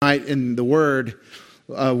tonight in the Word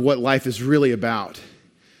what life is really about.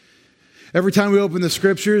 Every time we open the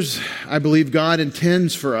Scriptures, I believe God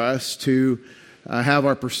intends for us to have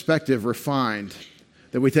our perspective refined,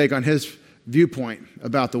 that we take on His viewpoint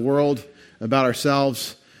about the world, about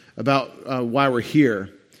ourselves, about why we're here.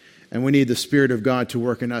 And we need the Spirit of God to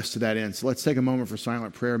work in us to that end. So let's take a moment for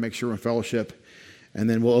silent prayer, make sure we're in fellowship, and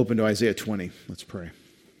then we'll open to Isaiah 20. Let's pray.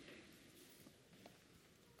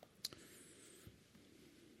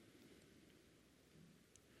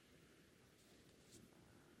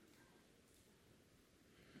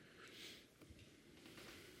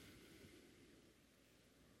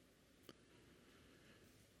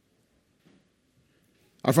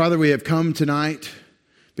 Our Father, we have come tonight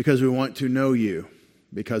because we want to know you,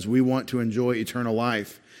 because we want to enjoy eternal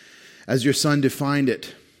life as your Son defined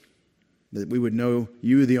it, that we would know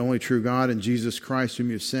you, the only true God, and Jesus Christ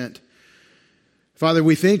whom you've sent. Father,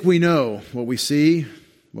 we think we know what we see,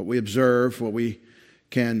 what we observe, what we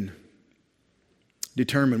can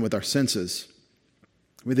determine with our senses.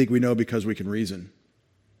 We think we know because we can reason.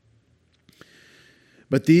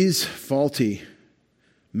 But these faulty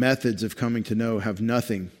methods of coming to know have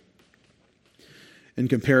nothing in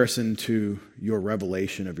comparison to your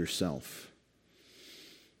revelation of yourself.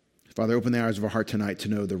 Father, open the eyes of our heart tonight to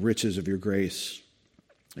know the riches of your grace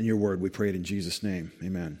and your word. We pray it in Jesus' name.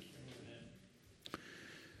 Amen.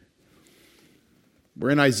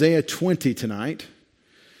 We're in Isaiah 20 tonight.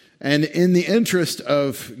 And in the interest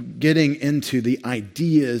of getting into the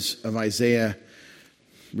ideas of Isaiah,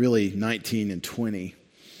 really 19 and 20,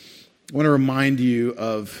 I want to remind you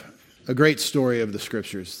of a great story of the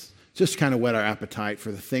Scriptures, just kind of whet our appetite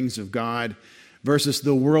for the things of God versus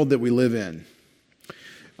the world that we live in.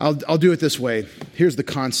 I'll do it this way. Here's the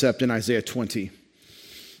concept in Isaiah 20.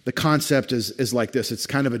 The concept is like this. It's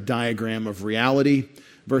kind of a diagram of reality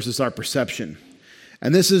versus our perception.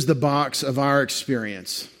 And this is the box of our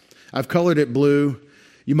experience. I've colored it blue.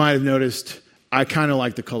 You might have noticed I kind of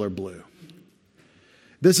like the color blue.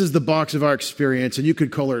 This is the box of our experience, and you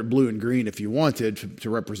could color it blue and green if you wanted to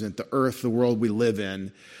represent the earth, the world we live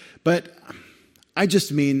in. But I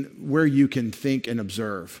just mean where you can think and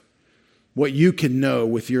observe, what you can know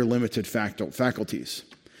with your limited faculties.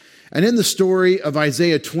 And in the story of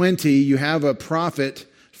Isaiah 20, you have a prophet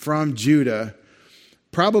from Judah,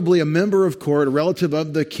 probably a member of court, a relative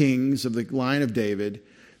of the kings of the line of David,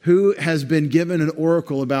 who has been given an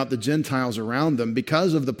oracle about the Gentiles around them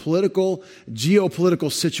because of the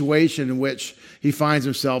geopolitical situation in which he finds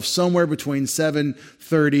himself somewhere between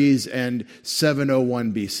 730s and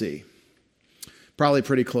 701 BC. Probably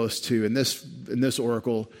pretty close to. In this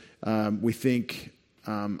oracle, we think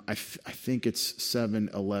I think it's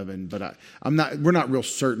 711, but we're not real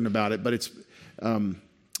certain about it. But it's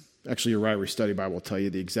actually, your Ryrie Study Bible will tell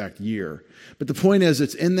you the exact year. But the point is,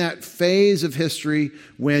 it's in that phase of history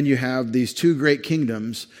when you have these two great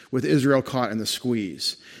kingdoms with Israel caught in the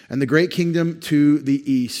squeeze. And the great kingdom to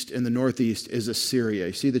the east, in the northeast, is Assyria.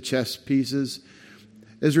 You see the chess pieces?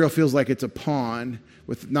 Israel feels like it's a pawn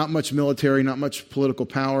with not much military, not much political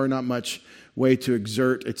power, not much way to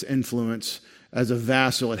exert its influence. As a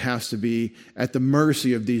vassal, it has to be at the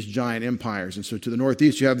mercy of these giant empires. And so to the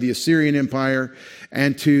northeast, you have the Assyrian Empire,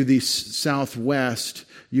 and to the southwest,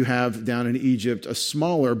 you have down in Egypt a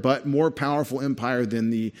smaller but more powerful empire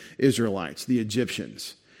than the Israelites, the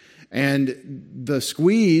Egyptians. And the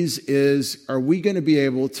squeeze is, are we going to be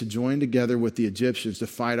able to join together with the Egyptians to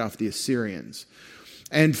fight off the Assyrians?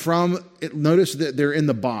 And notice that they're in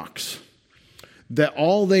the box. That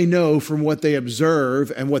all they know from what they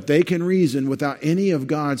observe and what they can reason without any of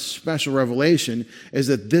God's special revelation is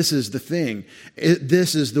that this is the thing.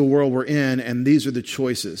 This is the world we're in, and these are the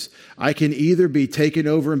choices. I can either be taken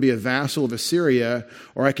over and be a vassal of Assyria,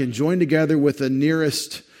 or I can join together with the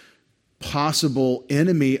nearest possible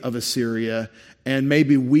enemy of Assyria, and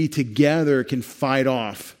maybe we together can fight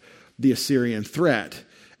off the Assyrian threat.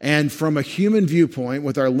 And from a human viewpoint,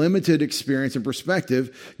 with our limited experience and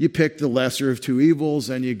perspective, you pick the lesser of two evils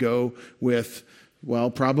and you go with, well,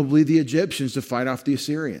 probably the Egyptians to fight off the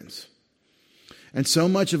Assyrians. And so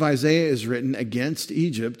much of Isaiah is written against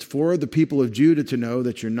Egypt for the people of Judah to know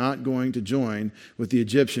that you're not going to join with the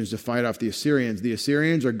Egyptians to fight off the Assyrians. The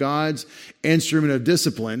Assyrians are God's instrument of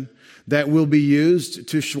discipline that will be used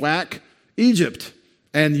to schwack Egypt.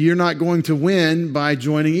 And you're not going to win by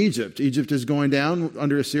joining Egypt. Egypt is going down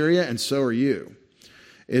under Assyria, and so are you,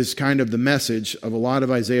 is kind of the message of a lot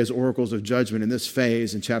of Isaiah's oracles of judgment in this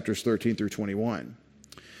phase in chapters 13 through 21.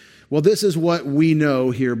 Well, this is what we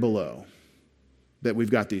know here below. that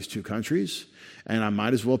we've got these two countries, and I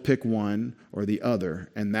might as well pick one or the other.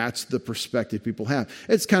 And that's the perspective people have.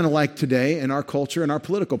 It's kind of like today in our culture and our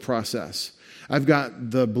political process. I've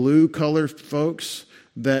got the blue color folks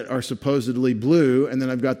that are supposedly blue, and then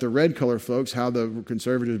I've got the red color folks, how the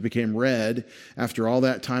conservatives became red after all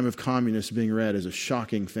that time of communists being red is a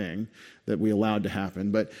shocking thing that we allowed to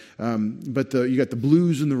happen. But you got the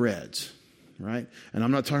blues and the reds, right? And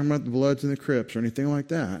I'm not talking about the Bloods and the Crips or anything like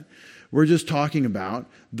that. We're just talking about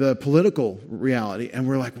the political reality, and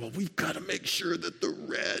we're like, well, we've got to make sure that the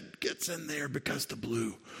red gets in there because the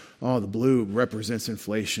blue represents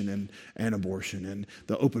inflation and abortion and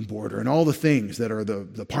the open border and all the things that are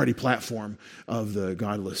the party platform of the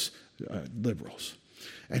godless liberals.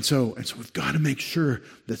 And so we've got to make sure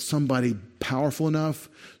that somebody powerful enough,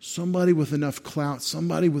 somebody with enough clout,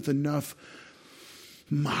 somebody with enough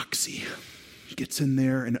moxie gets in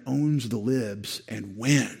there and owns the libs and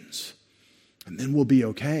wins. And then we'll be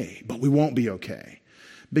okay. But we won't be okay.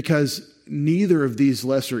 Because neither of these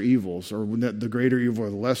lesser evils, or the greater evil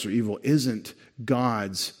or the lesser evil, isn't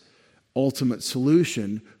God's ultimate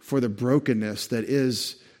solution for the brokenness that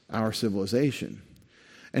is our civilization.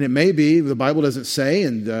 And it may be, the Bible doesn't say,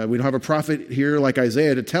 and we don't have a prophet here like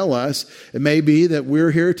Isaiah to tell us, it may be that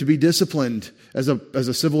we're here to be disciplined as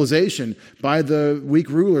a civilization by the weak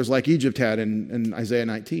rulers like Egypt had in Isaiah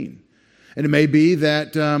 19. And it may be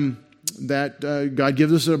that God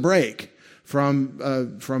gives us a break from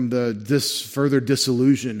this further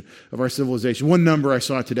disillusion of our civilization. One number I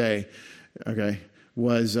saw today,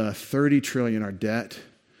 was 30 trillion, our debt.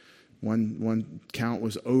 One count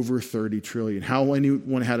was over 30 trillion. How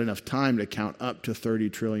anyone had enough time to count up to 30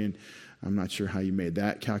 trillion, I'm not sure how you made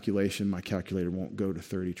that calculation. My calculator won't go to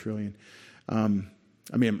 30 trillion. On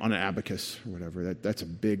an abacus or whatever. That's a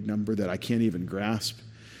big number that I can't even grasp.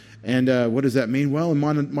 And what does that mean? Well, in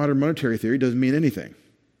modern monetary theory, it doesn't mean anything.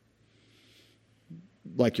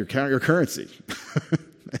 Like your currency.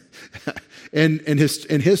 In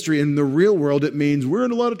history, in the real world, it means we're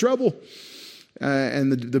in a lot of trouble.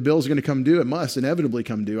 And the bill's going to come due. It must inevitably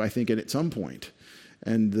come due, I think, at some point.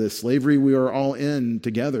 And the slavery we are all in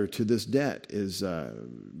together to this debt is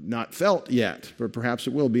not felt yet, but perhaps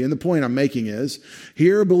it will be. And the point I'm making is,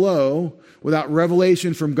 here below, without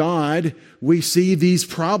revelation from God, we see these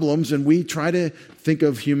problems and we try to think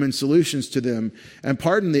of human solutions to them. And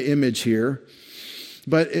pardon the image here,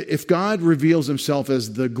 but if God reveals himself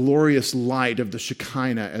as the glorious light of the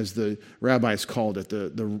Shekinah, as the rabbis called it,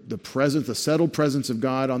 the presence, the settled presence of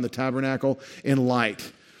God on the tabernacle in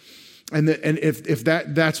light, and if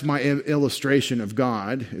that's my illustration of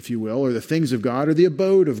God, if you will, or the things of God, or the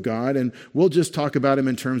abode of God, and we'll just talk about him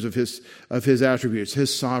in terms of his attributes,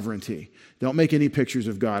 his sovereignty. Don't make any pictures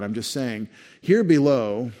of God. I'm just saying, here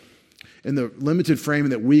below, in the limited frame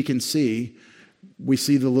that we can see, we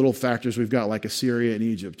see the little factors we've got, like Assyria and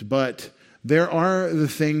Egypt. But there are the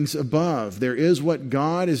things above. There is what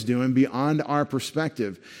God is doing beyond our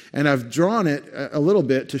perspective. And I've drawn it a little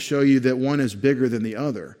bit to show you that one is bigger than the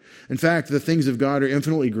other. In fact, the things of God are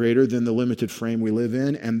infinitely greater than the limited frame we live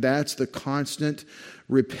in, and that's the constant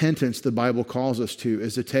repentance the Bible calls us to,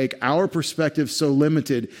 is to take our perspective so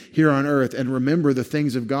limited here on earth and remember the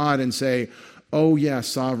things of God and say, oh yeah,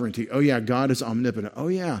 sovereignty. Oh yeah, God is omnipotent. Oh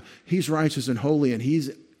yeah, he's righteous and holy, and he's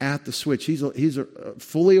at the switch. He's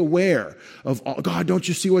fully aware of all. God, don't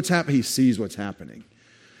you see what's happening? He sees what's happening.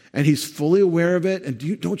 And he's fully aware of it.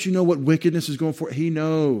 And don't you know what wickedness is going for? He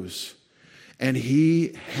knows. And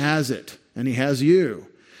he has it. And he has you.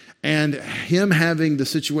 And him having the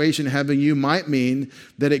situation, having you, might mean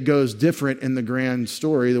that it goes different in the grand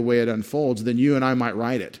story, the way it unfolds, than you and I might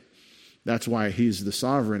write it. That's why he's the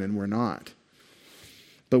sovereign and we're not.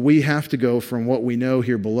 But we have to go from what we know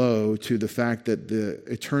here below to the fact that the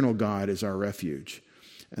eternal God is our refuge,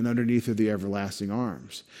 and underneath are the everlasting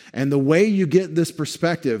arms. And the way you get this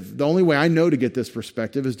perspective, the only way I know to get this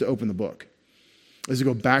perspective, is to open the book, is to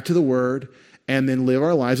go back to the Word and then live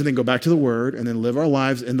our lives, and then go back to the Word and then live our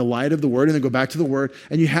lives in the light of the Word, and then go back to the Word.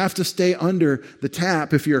 And you have to stay under the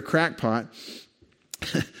tap if you're a crackpot.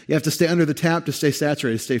 You have to stay under the tap to stay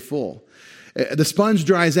saturated, stay full. The sponge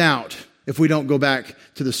dries out if we don't go back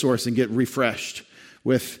to the source and get refreshed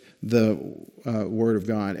with the Word of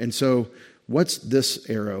God. And so what's this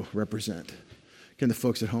arrow represent? Can the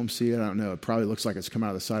folks at home see it? I don't know. It probably looks like it's come out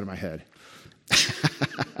of the side of my head.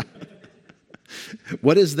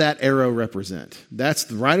 What does that arrow represent?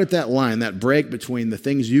 That's right at that line, that break between the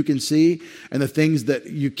things you can see and the things that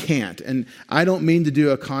you can't. And I don't mean to do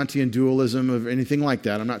a Kantian dualism or anything like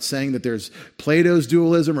that. I'm not saying that there's Plato's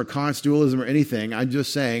dualism or Kant's dualism or anything. I'm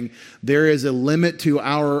just saying there is a limit to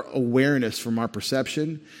our awareness from our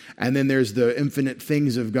perception, and then there's the infinite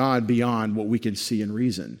things of God beyond what we can see and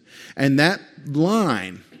reason. And that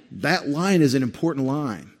line is an important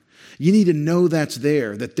line. You need to know that's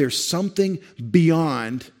there, that there's something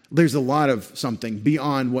beyond, there's a lot of something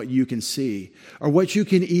beyond what you can see or what you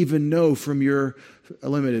can even know from your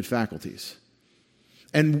limited faculties.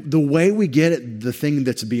 And the way we get at the thing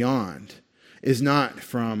that's beyond is not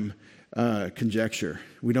from conjecture.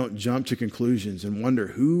 We don't jump to conclusions and wonder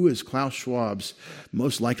who is Klaus Schwab's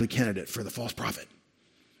most likely candidate for the false prophet.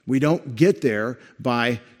 We don't get there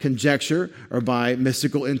by conjecture or by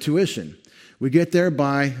mystical intuition. We get there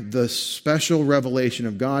by the special revelation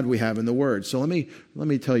of God we have in the Word. So let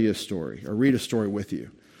me tell you a story, or read a story with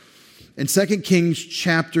you. In 2 Kings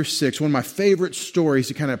chapter 6, one of my favorite stories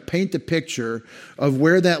to kind of paint the picture of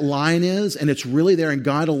where that line is, and it's really there, and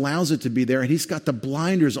God allows it to be there, and He's got the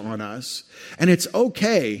blinders on us, and it's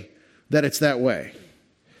okay that it's that way.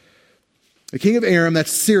 The king of Aram,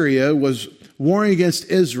 that's Syria, was warring against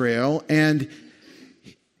Israel, and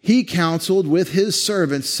he counseled with his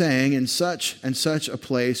servants, saying, in such and such a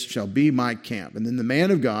place shall be my camp. And then the man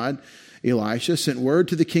of God, Elisha, sent word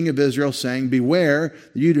to the king of Israel, saying, beware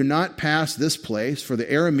that you do not pass this place, for the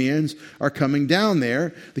Arameans are coming down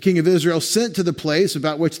there. The king of Israel sent to the place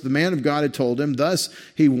about which the man of God had told him. Thus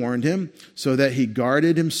he warned him, so that he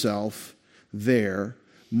guarded himself there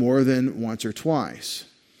more than once or twice.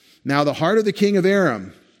 Now the heart of the king of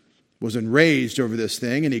Aram was enraged over this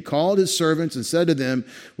thing, and he called his servants and said to them,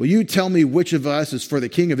 will you tell me which of us is for the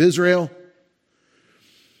king of Israel?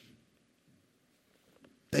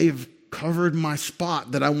 They've covered my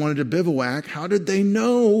spot that I wanted to bivouac. How did they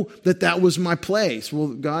know that that was my place? Well,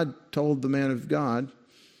 God told the man of God,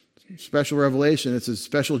 special revelation, it's a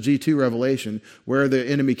special G2 revelation, where the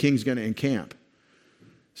enemy king's going to encamp.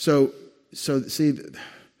 So see,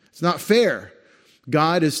 it's not fair.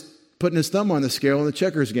 God is putting his thumb on the scale in the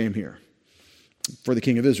checkers game here for the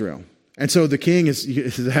king of Israel. And so the king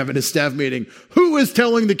is having a staff meeting. Who is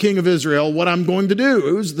telling the king of Israel what I'm going to do?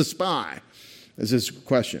 Who's the spy? Is his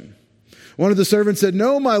question. One of the servants said,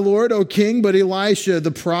 no, my lord, O king, but Elisha, the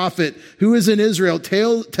prophet, who is in Israel,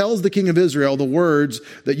 tells the king of Israel the words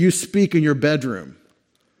that you speak in your bedroom.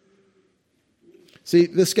 See,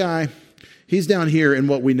 this guy, he's down here in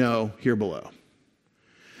what we know here below.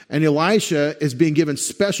 And Elisha is being given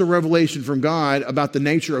special revelation from God about the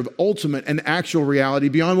nature of ultimate and actual reality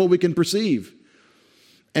beyond what we can perceive.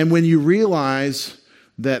 And when you realize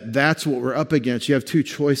that that's what we're up against, you have two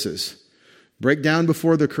choices. Break down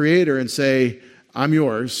before the Creator and say, I'm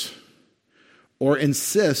yours, or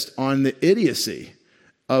insist on the idiocy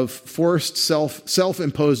of forced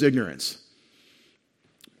self-imposed ignorance.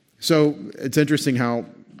 So it's interesting how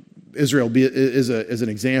Israel is an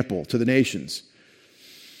example to the nations.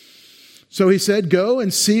 So he said, go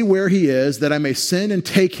and see where he is, that I may send and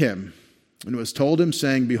take him. And it was told him,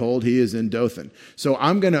 saying, behold, he is in Dothan. So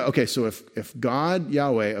so if God,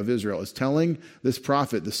 Yahweh of Israel, is telling this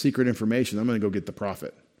prophet the secret information, I'm going to go get the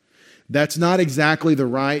prophet. That's not exactly the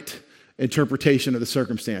right interpretation of the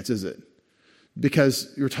circumstance, is it?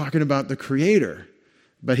 Because you're talking about the Creator,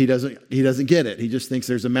 but he doesn't get it. He just thinks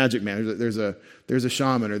there's a magic man, there's a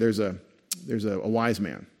shaman, or there's a wise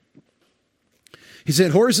man. He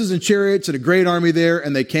sent horses and chariots and a great army there,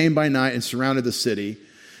 and they came by night and surrounded the city.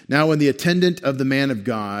 Now when the attendant of the man of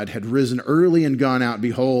God had risen early and gone out,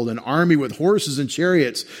 behold, an army with horses and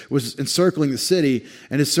chariots was encircling the city.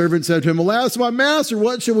 And his servant said to him, alas, my master,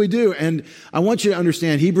 what shall we do? And I want you to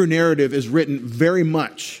understand, Hebrew narrative is written very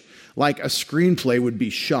much like a screenplay would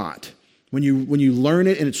be shot. When you learn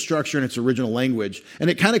it in its structure and its original language, and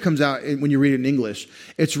it kind of comes out when you read it in English,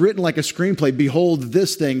 it's written like a screenplay. Behold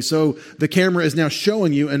this thing. So the camera is now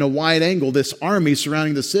showing you in a wide angle this army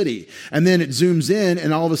surrounding the city. And then it zooms in,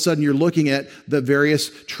 and all of a sudden you're looking at the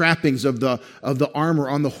various trappings of the armor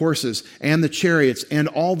on the horses and the chariots and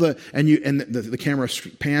the camera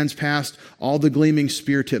pans past all the gleaming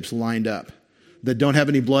spear tips lined up that don't have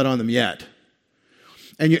any blood on them yet.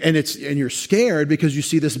 And you're scared because you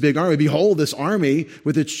see this big army. Behold, this army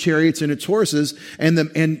with its chariots and its horses,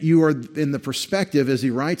 and you are in the perspective, as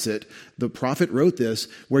he writes it, the prophet wrote this,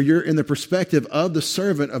 where you're in the perspective of the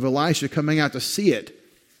servant of Elisha coming out to see it.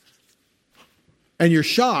 And you're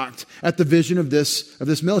shocked at the vision of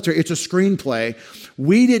this military. It's a screenplay.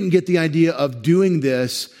 We didn't get the idea of doing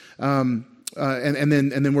this and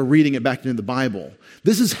then we're reading it back into the Bible.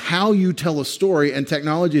 This is how you tell a story, and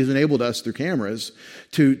technology has enabled us through cameras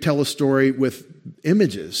to tell a story with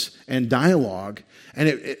images and dialogue. And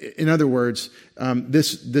in other words,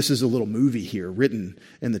 this is a little movie here written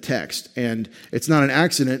in the text. And it's not an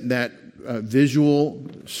accident that visual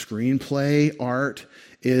screenplay art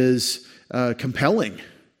is compelling,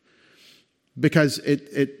 because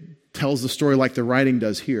it tells the story like the writing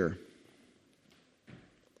does here.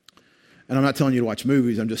 And I'm not telling you to watch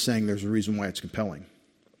movies. I'm just saying there's a reason why it's compelling.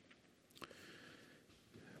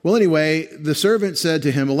 Well, anyway, the servant said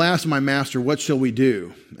to him, "Alas, my master, what shall we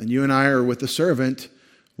do? And you and I are with the servant.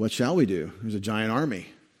 What shall we do? There's a giant army.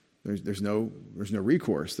 There's no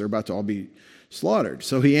recourse. They're about to all be slaughtered."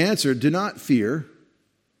 So he answered, "Do not fear."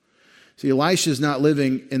 See, Elisha's not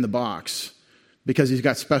living in the box because he's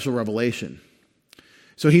got special revelation.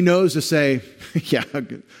 So he knows to say, "Yeah,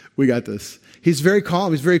 we got this." He's very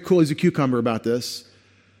calm. He's very cool. He's a cucumber about this.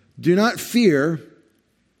 "Do not fear,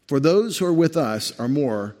 for those who are with us are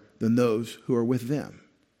more than those who are with them."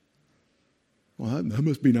 Well, that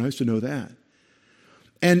must be nice to know that.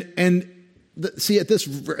 See, at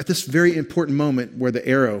this very important moment where the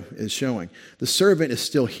arrow is showing, the servant is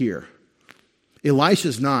still here.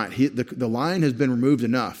 Elisha's not. The line has been removed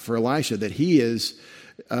enough for Elisha that he is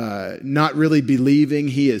not really believing,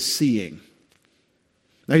 he is seeing.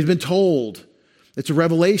 Now, he's been told. It's a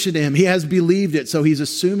revelation to him. He has believed it, so he's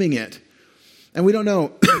assuming it. And we don't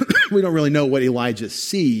know, we don't really know what Elijah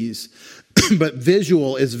sees, but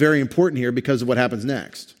visual is very important here because of what happens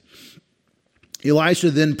next.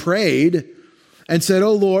 Elisha then prayed and said,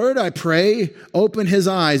 "O Lord, I pray, open his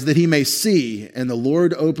eyes that he may see." And the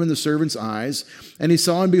Lord opened the servant's eyes, and he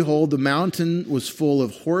saw, and behold, the mountain was full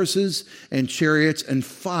of horses and chariots and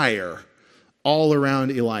fire all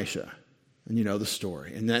around Elisha. And you know the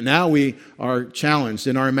story. And now we are challenged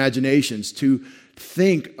in our imaginations to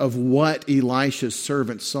think of what Elisha's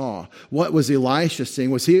servant saw. What was Elisha seeing?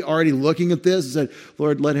 Was he already looking at this and said,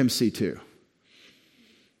 "Lord, let him see too"?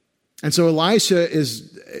 And so Elisha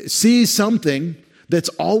sees something that's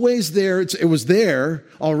always there. It was there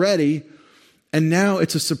already. And now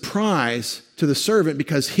it's a surprise to the servant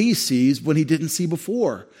because he sees what he didn't see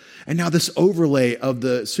before. And now this overlay of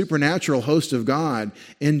the supernatural host of God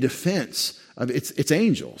in defense of its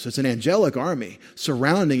angels. It's an angelic army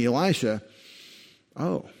surrounding Elisha.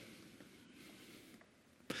 Oh,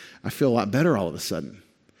 I feel a lot better all of a sudden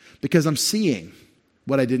because I'm seeing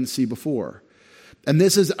what I didn't see before. And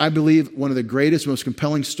this is, I believe, one of the greatest, most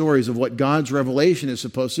compelling stories of what God's revelation is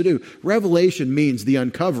supposed to do. Revelation means the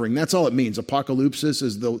uncovering. That's all it means. Apocalypsis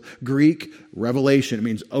is the Greek revelation. It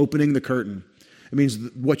means opening the curtain. It means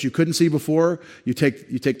what you couldn't see before. You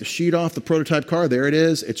take the sheet off the prototype car. There it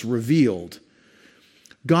is. It's revealed.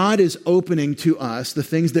 God is opening to us the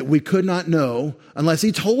things that we could not know unless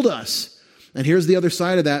he told us. And here's the other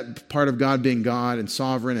side of that part of God being God and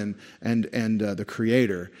sovereign and the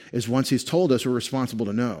creator is once he's told us, we're responsible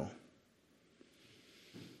to know.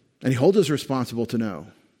 And he holds us responsible to know.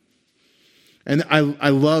 And I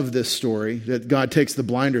love this story that God takes the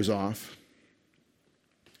blinders off.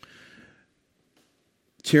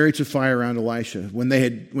 Chariots of fire around Elisha. When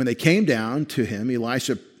they came down to him,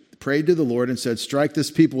 Elisha prayed to the Lord and said, "Strike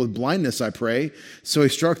this people with blindness, I pray." So he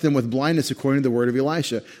struck them with blindness according to the word of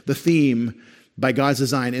Elisha. The theme by God's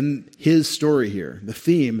design in his story here, the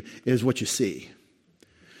theme is what you see.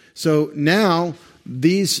 So now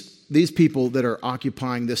these people that are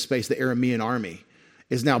occupying this space, the Aramean army,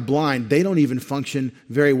 is now blind. They don't even function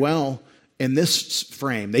very well in this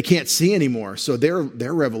frame. They can't see anymore. So their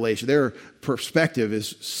revelation, their perspective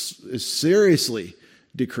is seriously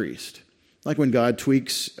decreased. Like when God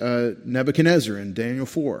tweaks Nebuchadnezzar in Daniel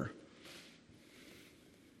 4.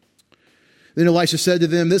 Then Elisha said to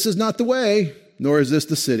them, "This is not the way, nor is this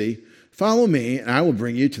the city. Follow me, and I will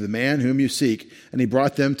bring you to the man whom you seek." And he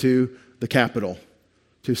brought them to the capital,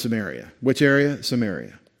 to Samaria. Which area?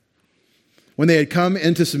 Samaria. When they had come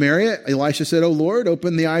into Samaria, Elisha said, "O Lord,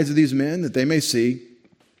 open the eyes of these men that they may see."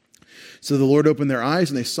 So the Lord opened their eyes,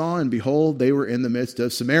 and they saw, and behold, they were in the midst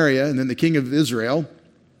of Samaria. And then the king of Israel,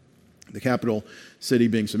 the capital city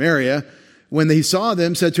being Samaria, when he saw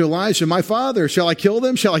them, said to Elisha, "My father, shall I kill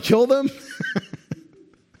them? Shall I kill them?"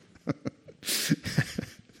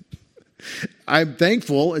 I'm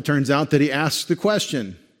thankful, it turns out, that he asked the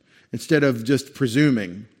question instead of just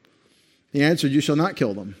presuming. He answered, "You shall not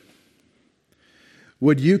kill them.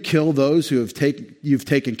 Would you kill those who you've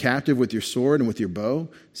taken captive with your sword and with your bow?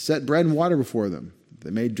 Set bread and water before them. They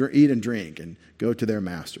may eat and drink and go to their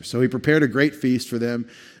master." So he prepared a great feast for them.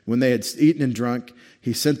 When they had eaten and drunk,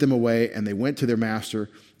 he sent them away, and they went to their master.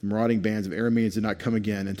 The marauding bands of Arameans did not come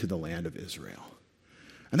again into the land of Israel.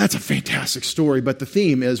 And that's a fantastic story, but the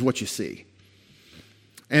theme is what you see.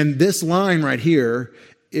 And this line right here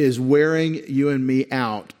is wearing you and me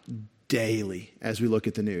out daily as we look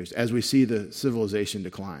at the news, as we see the civilization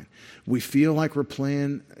decline. We feel like we're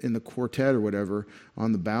playing in the quartet or whatever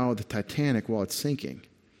on the bow of the Titanic while it's sinking.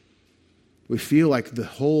 We feel like the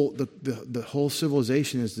whole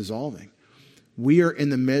civilization is dissolving. We are in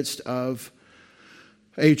the midst of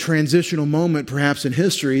a transitional moment, perhaps in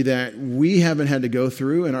history, that we haven't had to go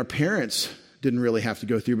through, and our parents didn't really have to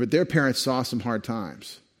go through, but their parents saw some hard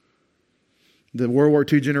times. The World War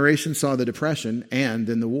II generation saw the Depression and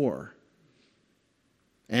then the war.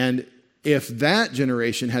 And if that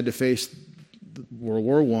generation had to face World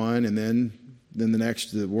War I and then the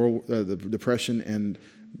next, the Depression and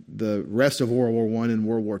the rest of World War I and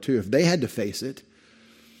World War II, if they had to face it,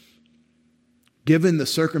 given the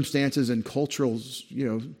circumstances and cultural,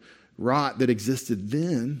 rot that existed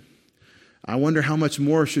then, I wonder how much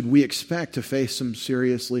more should we expect to face some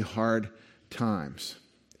seriously hard times.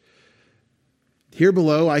 Here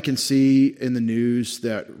below, I can see in the news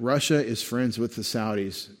that Russia is friends with the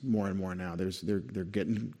Saudis more and more now. They're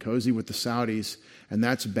getting cozy with the Saudis, and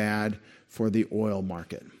that's bad for the oil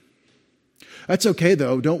market. That's okay,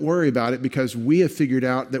 though. Don't worry about it, because we have figured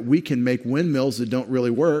out that we can make windmills that don't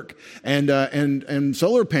really work and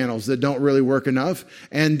solar panels that don't really work enough.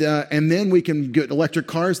 And then we can get electric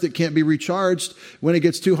cars that can't be recharged when it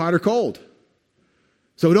gets too hot or cold.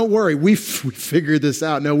 So don't worry, we figured this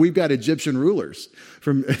out. No, we've got Egyptian rulers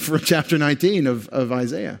from chapter 19 of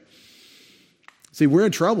Isaiah. See, we're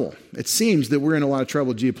in trouble. It seems that we're in a lot of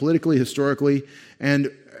trouble geopolitically, historically,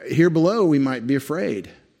 and here below we might be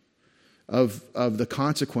afraid of the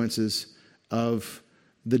consequences of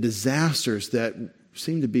the disasters that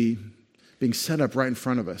seem to be being set up right in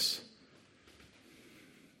front of us.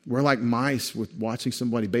 We're like mice with watching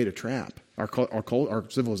somebody bait a trap. Our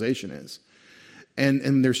civilization is.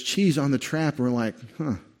 And there's cheese on the trap, and we're like,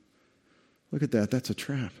 look at that. That's a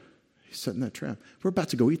trap. He's setting that trap. We're about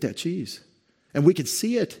to go eat that cheese. And we can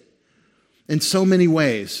see it in so many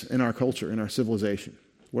ways in our culture, in our civilization.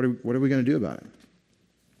 What are we going to do about it?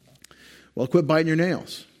 Well, quit biting your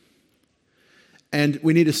nails. And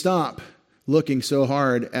we need to stop looking so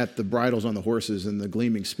hard at the bridles on the horses and the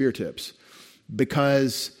gleaming spear tips,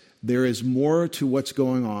 because there is more to what's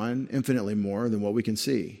going on, infinitely more than what we can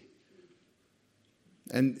see.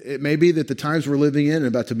 And it may be that the times we're living in and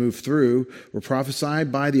about to move through were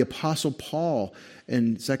prophesied by the Apostle Paul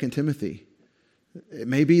in 2 Timothy. It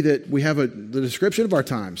may be that we have the description of our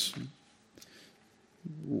times.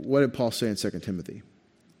 What did Paul say in 2 Timothy?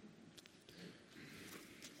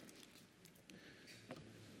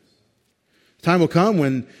 Time will come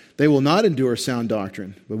when they will not endure sound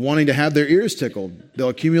doctrine, but wanting to have their ears tickled, they'll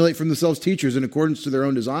accumulate for themselves teachers in accordance to their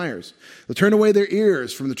own desires. They'll turn away their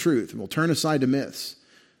ears from the truth and will turn aside to myths.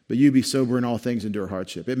 But you be sober in all things, endure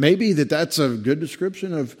hardship. It may be that that's a good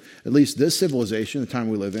description of at least this civilization, the time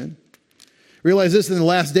we live in. Realize this, in the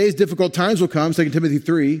last days, difficult times will come, 2 Timothy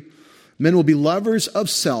 3. Men will be lovers of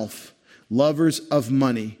self, lovers of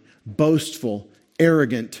money, boastful,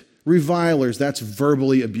 arrogant, revilers, that's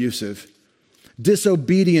verbally abusive,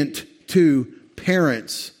 disobedient to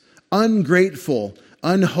parents, ungrateful,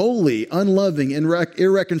 unholy, unloving,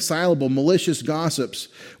 irreconcilable, malicious gossips,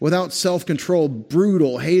 without self-control,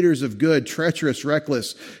 brutal, haters of good, treacherous,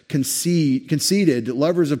 reckless, conceited,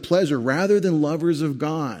 lovers of pleasure rather than lovers of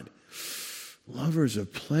God. Lovers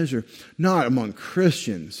of pleasure, not among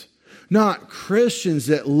Christians. Not Christians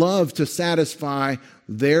that love to satisfy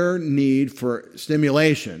their need for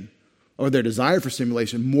stimulation or their desire for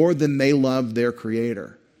stimulation more than they love their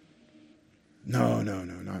Creator. No,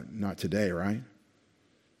 not today, right?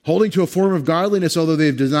 Holding to a form of godliness, although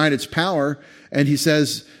they've denied its power. And he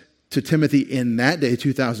says to Timothy in that day,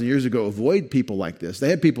 2,000 years ago, avoid people like this. They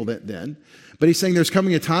had people then. But he's saying there's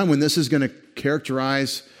coming a time when this is going to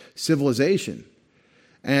characterize civilization.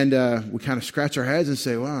 And we kind of scratch our heads and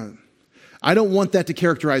say, well, I don't want that to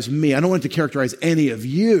characterize me. I don't want it to characterize any of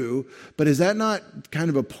you. But is that not kind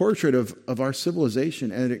of a portrait of our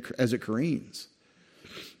civilization as it careens?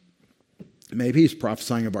 Maybe he's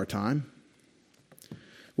prophesying of our time.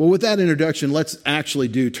 Well, with that introduction, let's actually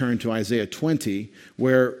turn to Isaiah 20,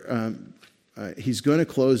 where he's going to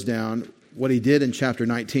close down what he did in chapter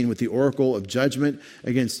 19 with the oracle of judgment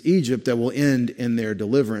against Egypt that will end in their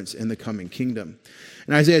deliverance in the coming kingdom.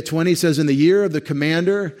 And Isaiah 20 says, in the year of the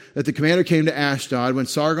commander came to Ashdod, when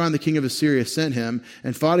Sargon, the king of Assyria, sent him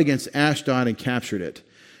and fought against Ashdod and captured it.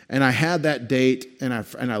 And I had that date and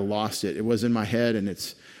I lost it. It was in my head, and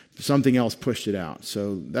it's Something else pushed it out.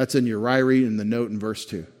 So that's in your Ryrie in the note in verse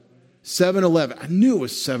 2. 711. I knew it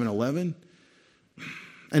was 711.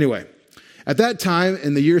 Anyway, at that time,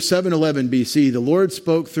 in the year 711 BC, the Lord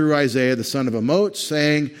spoke through Isaiah, the son of Amoz,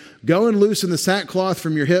 saying, "Go and loosen the sackcloth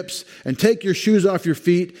from your hips and take your shoes off your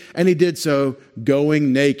feet." And he did so,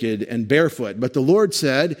 going naked and barefoot. But the Lord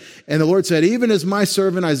said, "Even as my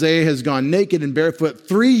servant Isaiah has gone naked and barefoot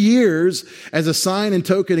 3 years as a sign and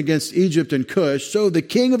token against Egypt and Cush, so the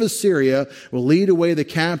king of Assyria will lead away the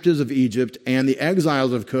captives of Egypt and the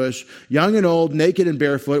exiles of Cush, young and old, naked and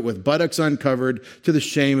barefoot, with buttocks uncovered, to the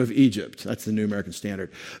shame of Egypt." That's the New American Standard.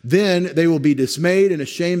 "Then they will be dismayed and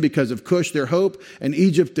ashamed because of Cush their hope and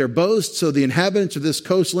Egypt their boast. So the inhabitants of this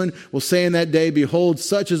coastland will say in that day, 'Behold,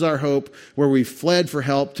 such is our hope, where we fled for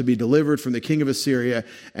help to be delivered from the king of Assyria,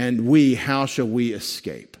 and we, how shall we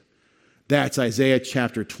escape?'" That's Isaiah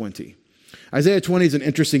chapter 20. Isaiah 20 is an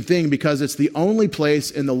interesting thing because it's the only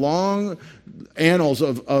place in the long annals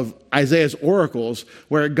of Isaiah's oracles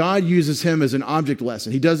where God uses him as an object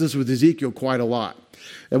lesson. He does this with Ezekiel quite a lot.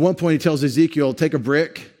 At one point, he tells Ezekiel, "Take a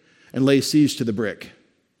brick and lay siege to the brick."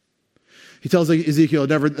 He tells Ezekiel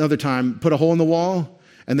another time, "Put a hole in the wall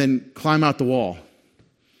and then climb out the wall.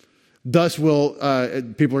 Thus will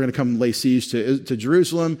people are going to come lay siege to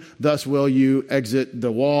Jerusalem. Thus will you exit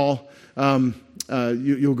the wall.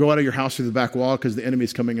 You'll go out of your house through the back wall because the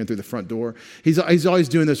enemy's coming in through the front door." He's always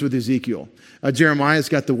doing this with Ezekiel. Jeremiah's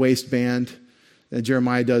got the waistband.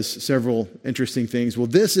 Jeremiah does several interesting things. Well,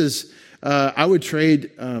 this is, I would trade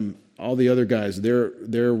all the other guys,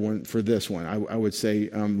 their one for this one. I would say,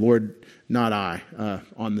 Lord, not I,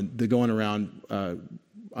 on the going around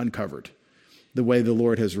uncovered, the way the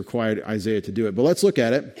Lord has required Isaiah to do it. But let's look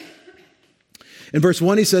at it. In verse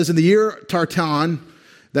 1, he says, "In the year Tartan,"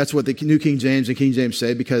 that's what the New King James and King James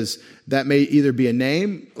say, because that may either be a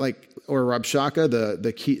name, or Rabshakeh,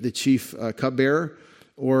 the chief cupbearer,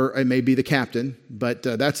 or it may be the captain, but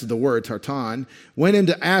that's the word, Tartan, "went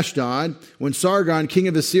into Ashdod when Sargon, king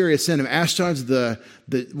of Assyria, sent him." Ashdod's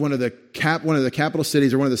one of the capital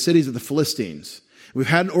cities, or one of the cities of the Philistines. We've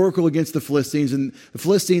had an oracle against the Philistines, and the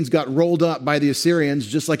Philistines got rolled up by the Assyrians,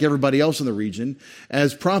 just like everybody else in the region,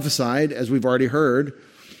 as prophesied, as we've already heard.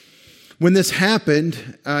 When this happened,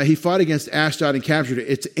 he fought against Ashdod and captured it.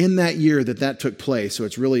 It's in that year that took place, so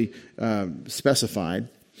it's really specified.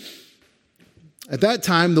 At that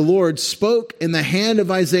time, the Lord spoke in the hand of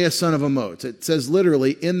Isaiah, son of Amoz. It says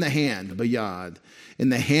literally, in the hand, bayad, in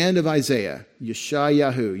the hand of Isaiah,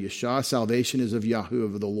 Yeshayahu. Yeshah, salvation is of Yahu,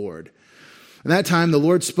 of the Lord. At that time, the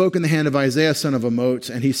Lord spoke in the hand of Isaiah, son of Amoz,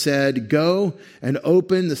 and he said, "Go and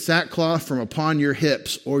open the sackcloth from upon your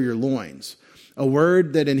hips," or your loins. A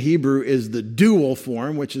word that in Hebrew is the dual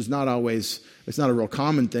form, which is not always, it's not a real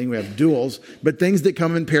common thing. We have duals, but things that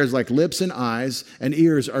come in pairs like lips and eyes and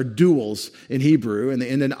ears are duals in Hebrew. And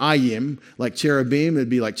in an ayim, like cherubim, it'd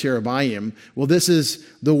be like cherubim. Well, this is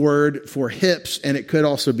the word for hips, and it could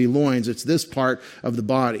also be loins. It's this part of the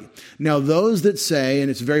body. Now, those that say, and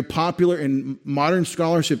it's very popular in modern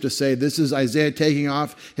scholarship to say this is Isaiah taking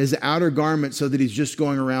off his outer garment so that he's just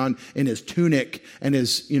going around in his tunic and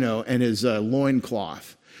his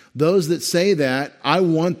loincloth. Those that say that, I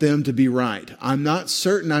want them to be right. I'm not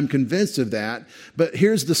certain I'm convinced of that, but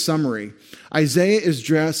here's the summary. Isaiah is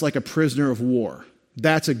dressed like a prisoner of war.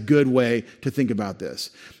 That's a good way to think about this.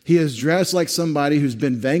 He is dressed like somebody who's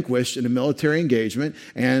been vanquished in a military engagement,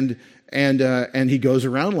 and he goes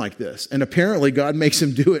around like this. And apparently God makes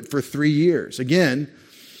him do it for 3 years. Again,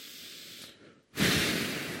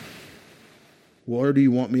 what do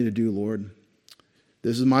you want me to do, Lord?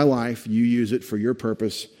 This is my life. You use it for your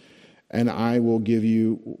purpose, and I will give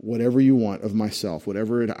you whatever you want of myself.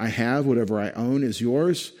 Whatever I have, whatever I own is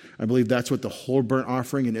yours. I believe that's what the whole burnt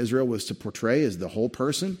offering in Israel was to portray, is the whole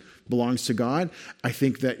person belongs to God. I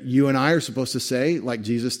think that you and I are supposed to say, like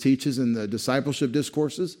Jesus teaches in the discipleship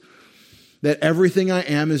discourses, that everything I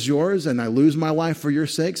am is yours, and I lose my life for your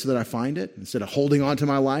sake so that I find it, instead of holding on to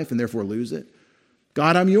my life and therefore lose it.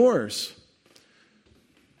 God, I'm yours.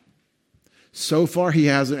 So far, he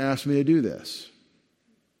hasn't asked me to do this.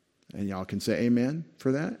 And y'all can say amen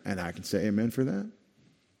for that, and I can say amen for that.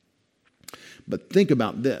 But think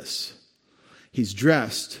about this. He's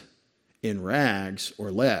dressed in rags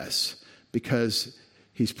or less because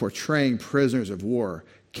he's portraying prisoners of war,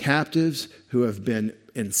 captives who have been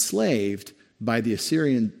enslaved by the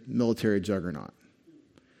Assyrian military juggernaut.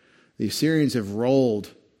 The Assyrians have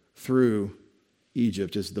rolled through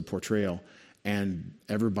Egypt, is the portrayal, and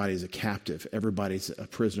everybody's a captive. Everybody's a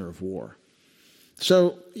prisoner of war.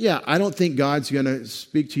 So, yeah, I don't think God's going to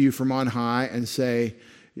speak to you from on high and say,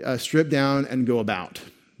 strip down and go about.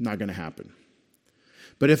 Not going to happen.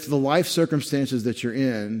 But if the life circumstances that you're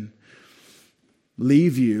in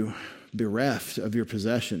leave you bereft of your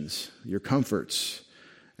possessions, your comforts,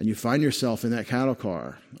 and you find yourself in that cattle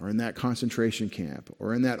car or in that concentration camp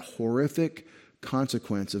or in that horrific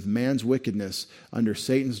consequence of man's wickedness under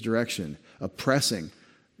Satan's direction, oppressing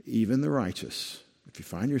even the righteous, if you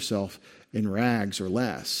find yourself in rags or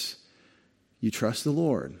less, you trust the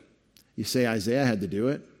Lord. You say Isaiah had to do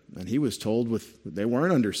it, and he was told they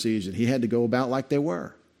weren't under siege, and he had to go about like they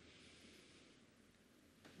were.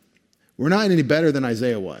 We're not any better than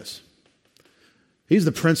Isaiah was. He's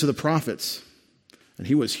the prince of the prophets, and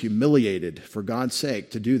he was humiliated for God's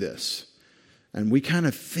sake to do this. And we kind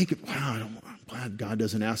of think, wow, I'm glad God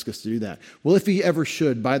doesn't ask us to do that. Well, if he ever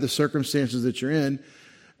should, by the circumstances that you're in,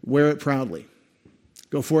 wear it proudly.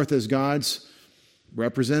 Go forth as God's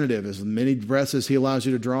representative, as many breaths as he allows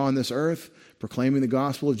you to draw on this earth, proclaiming the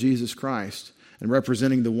gospel of Jesus Christ and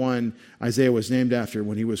representing the one Isaiah was named after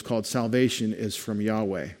when he was called Salvation is from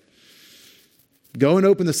Yahweh. Go and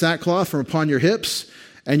open the sackcloth from upon your hips,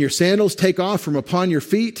 and your sandals take off from upon your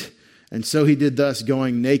feet. And so he did thus,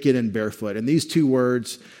 going naked and barefoot. And these two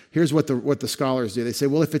words, here's what the scholars do. They say,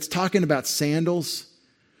 well, if it's talking about sandals,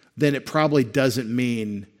 then it probably doesn't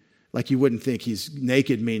mean, like you wouldn't think he's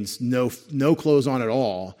naked means no clothes on at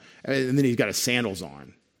all, and then he's got his sandals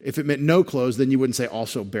on. If it meant no clothes, then you wouldn't say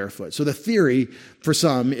also barefoot. So the theory for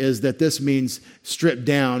some is that this means stripped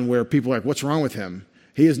down, where people are like, what's wrong with him?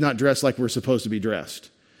 He is not dressed like we're supposed to be dressed.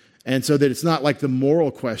 And so that it's not like the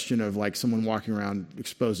moral question of like someone walking around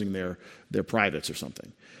exposing their privates or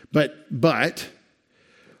something. But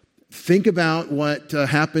think about what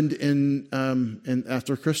happened in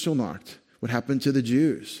after Kristallnacht, what happened to the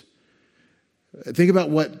Jews. Think about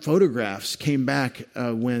what photographs came back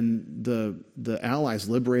when the Allies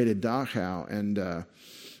liberated Dachau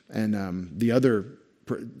and the other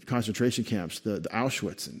concentration camps, the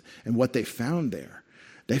Auschwitz, and what they found there.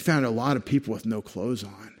 They found a lot of people with no clothes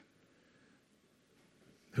on,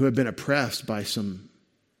 who had been oppressed by some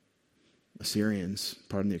Assyrians,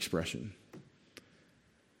 pardon the expression.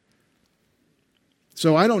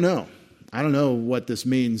 So I don't know. I don't know what this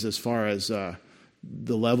means as far as the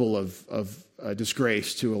level of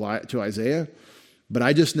disgrace to Isaiah, but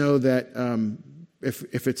I just know that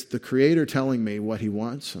if it's the Creator telling me what he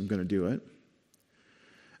wants, I'm going to do it.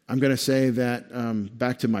 I'm going to say that,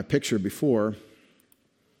 back to my picture before,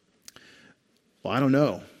 well, I don't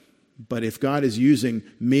know. But if God is using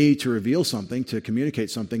me to reveal something, to communicate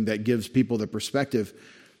something that gives people the perspective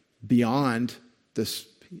beyond this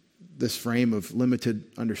frame of limited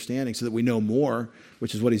understanding so that we know more,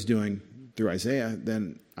 which is what he's doing through Isaiah,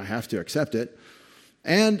 then I have to accept it.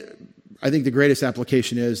 And I think the greatest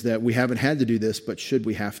application is that we haven't had to do this, but should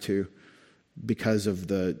we have to, because of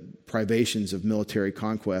the privations of military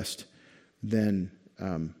conquest, then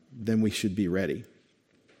we should be ready.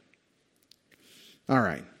 All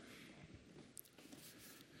right.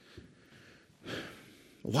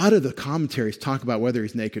 A lot of the commentaries talk about whether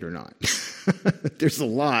he's naked or not. There's a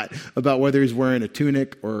lot about whether he's wearing a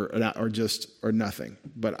tunic or nothing.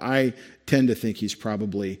 But I tend to think he's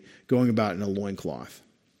probably going about in a loincloth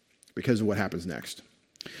because of what happens next.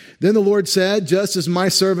 Then the Lord said, just as my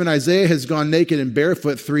servant Isaiah has gone naked and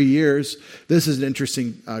barefoot 3 years. This is an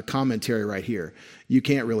interesting commentary right here. You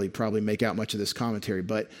can't really probably make out much of this commentary,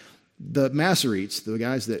 but the Masoretes, the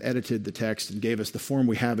guys that edited the text and gave us the form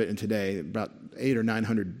we have it in today, about 800 or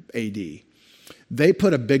 900 AD, they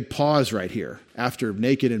put a big pause right here after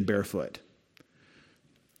naked and barefoot.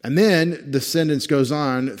 And then the sentence goes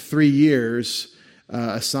on, 3 years,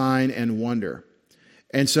 a sign and wonder.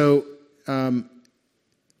 And so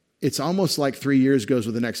it's almost like 3 years goes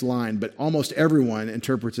with the next line, but almost everyone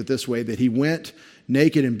interprets it this way, that he went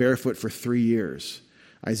naked and barefoot for 3 years.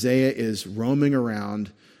 Isaiah is roaming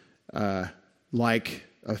around like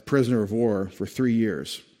a prisoner of war for 3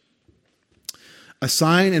 years. A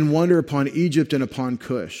sign and wonder upon Egypt and upon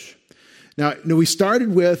Cush. Now we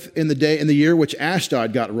started with in the year which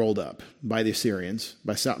Ashdod got rolled up by the Assyrians,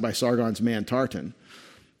 by Sargon's man Tartan.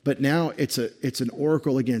 But now it's an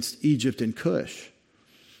oracle against Egypt and Cush.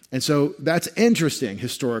 And so that's interesting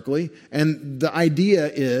historically. And the idea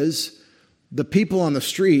is the people on the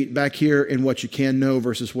street back here in what you can know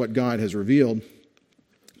versus what God has revealed.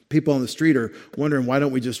 People on the street are wondering, why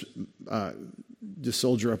don't we just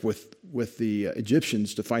soldier up with the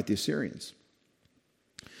Egyptians to fight the Assyrians?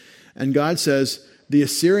 And God says the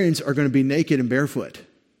Assyrians are going to be naked and barefoot.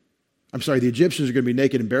 The Egyptians are going to be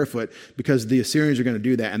naked and barefoot because the Assyrians are going to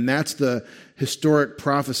do that. And that's the historic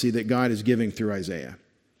prophecy that God is giving through Isaiah.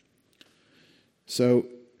 So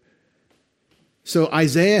So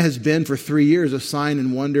Isaiah has been for 3 years a sign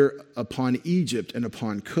and wonder upon Egypt and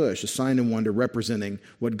upon Cush, a sign and wonder representing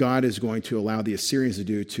what God is going to allow the Assyrians to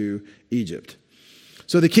do to Egypt.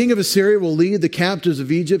 So the king of Assyria will lead the captives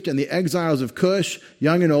of Egypt and the exiles of Cush,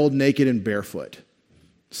 young and old, naked and barefoot.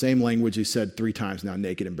 Same language he said 3 times now,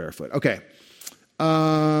 naked and barefoot. Okay.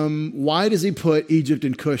 Why does he put Egypt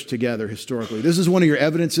and Cush together historically? This is one of your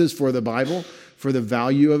evidences for the Bible, for the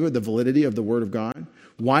value of it, the validity of the Word of God.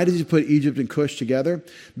 Why does he put Egypt and Cush together?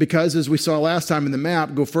 Because as we saw last time in the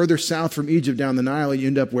map, go further south from Egypt down the Nile, you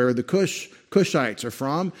end up where the Cushites are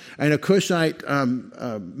from. And a Cushite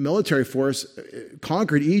military force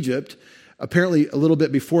conquered Egypt, apparently a little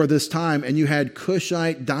bit before this time, and you had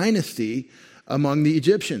Cushite dynasty among the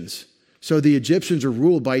Egyptians. So the Egyptians are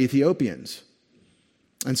ruled by Ethiopians.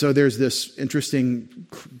 And so there's this interesting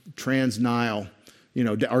trans-Nile,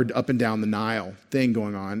 or up and down the Nile thing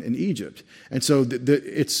going on in Egypt. And so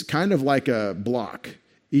it's kind of like a block.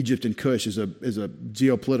 Egypt and Cush is a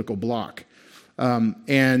geopolitical block.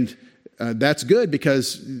 And that's good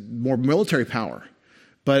because more military power.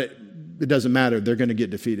 But it doesn't matter. They're going to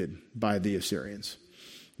get defeated by the Assyrians.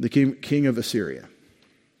 The king of Assyria.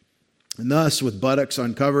 And thus, with buttocks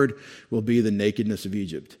uncovered, will be the nakedness of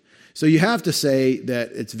Egypt. So you have to say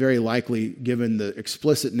that it's very likely, given the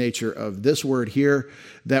explicit nature of this word here,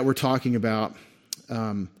 that we're talking about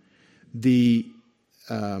the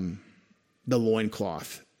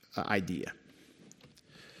loincloth idea.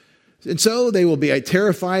 And so they will be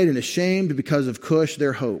terrified and ashamed because of Cush,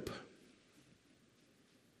 their hope.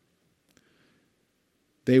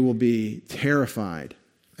 They will be terrified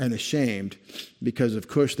and ashamed because of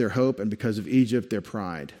Cush, their hope, and because of Egypt, their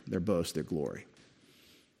pride, their boast, their glory.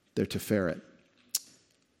 Their Teferet.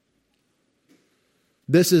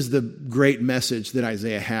 This is the great message that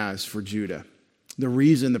Isaiah has for Judah. The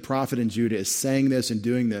reason the prophet in Judah is saying this and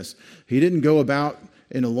doing this, he didn't go about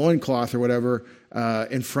in a loincloth or whatever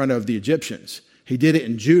in front of the Egyptians. He did it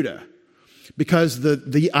in Judah. Because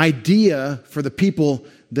the idea for the people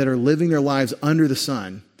that are living their lives under the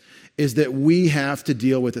sun is that we have to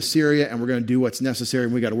deal with Assyria and we're going to do what's necessary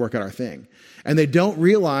and we got to work out our thing. And they don't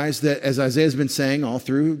realize that, as Isaiah's been saying all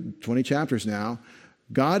through 20 chapters now,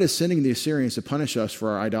 God is sending the Assyrians to punish us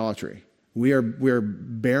for our idolatry. We're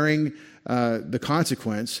bearing the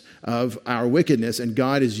consequence of our wickedness, and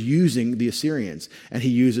God is using the Assyrians. And he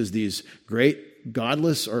uses these great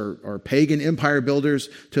godless or pagan empire builders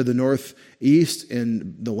to the northeast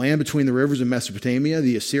in the land between the rivers of Mesopotamia,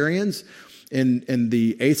 the Assyrians. In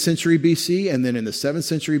the 8th century BC, and then in the 7th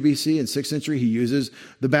century BC and 6th century, he uses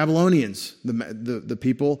the Babylonians, the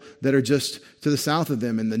people that are just to the south of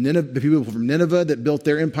them. And the people from Nineveh that built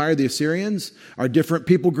their empire, the Assyrians, are a different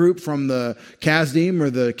people group from the Kasdim or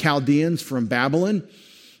the Chaldeans from Babylon.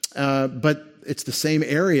 But it's the same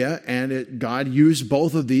area, and God used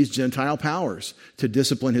both of these Gentile powers to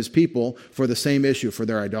discipline his people for the same issue, for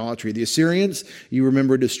their idolatry. The Assyrians, you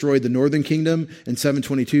remember, destroyed the northern kingdom in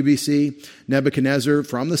 722 BC. Nebuchadnezzar,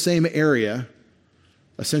 from the same area,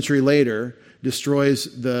 a century later,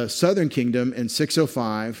 destroys the southern kingdom in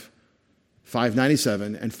 605,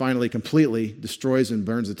 597, and finally completely destroys and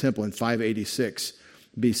burns the temple in 586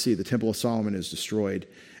 BC. The Temple of Solomon is destroyed.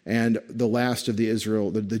 And the last of the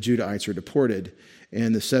Judahites are deported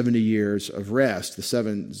in the 70 years of rest, the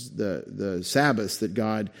Sabbaths that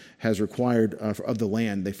God has required of the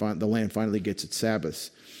land. The land finally gets its Sabbaths.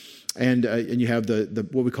 And you have the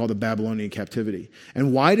what we call the Babylonian captivity.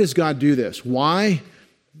 And why does God do this? Why?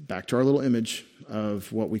 Back to our little image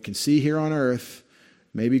of what we can see here on earth.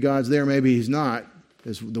 Maybe God's there, maybe he's not,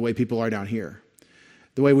 is the way people are down here.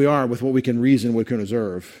 The way we are with what we can reason, what we can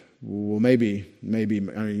observe. Well, maybe,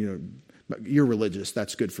 you're religious.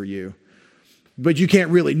 That's good for you. But you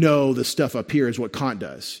can't really know the stuff up here is what Kant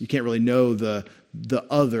does. You can't really know the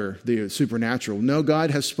supernatural. No,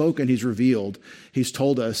 God has spoken. He's revealed. He's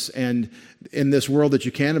told us. And in this world that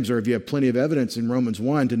you can observe, you have plenty of evidence in Romans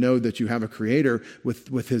 1 to know that you have a creator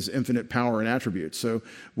with his infinite power and attributes. So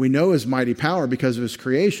we know his mighty power because of his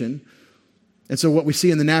creation. And so what we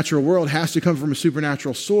see in the natural world has to come from a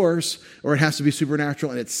supernatural source, or it has to be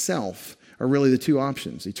supernatural in itself, are really the two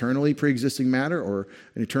options. Eternally pre-existing matter, or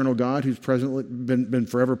an eternal God who's presently been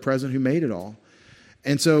forever present, who made it all.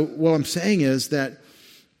 And so what I'm saying is that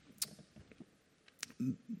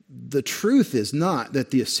the truth is not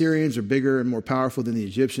that the Assyrians are bigger and more powerful than the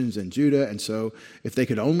Egyptians and Judah, and so if they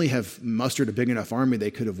could only have mustered a big enough army,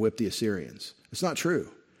 they could have whipped the Assyrians. It's not true.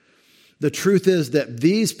 The truth is that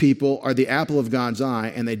these people are the apple of God's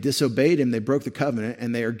eye, and they disobeyed him, they broke the covenant,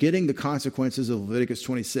 and they are getting the consequences of Leviticus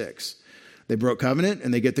 26. They broke covenant,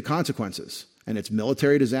 and they get the consequences. And it's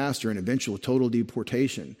military disaster and eventual total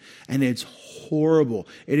deportation. And it's horrible.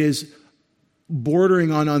 It is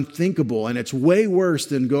bordering on unthinkable, and it's way worse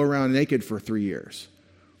than go around naked for 3 years.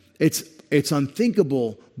 It's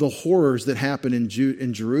unthinkable, the horrors that happen in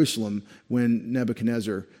Jerusalem when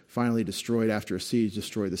Nebuchadnezzar finally after a siege,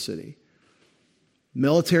 destroyed the city.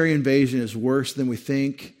 Military invasion is worse than we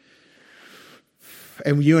think.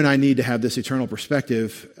 And you and I need to have this eternal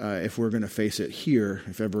perspective if we're going to face it here,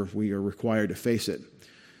 if ever we are required to face it.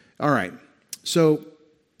 All right. So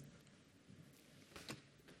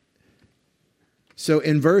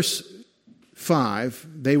in verse 5,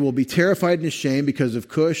 they will be terrified and ashamed because of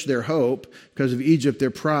Cush, their hope, because of Egypt,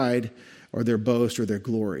 their pride, or their boast, or their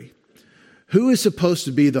glory. Who is supposed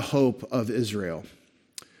to be the hope of Israel?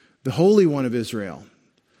 The Holy One of Israel.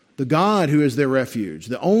 The God who is their refuge,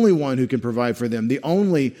 the only one who can provide for them, the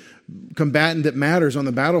only combatant that matters on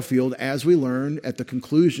the battlefield, as we learn at the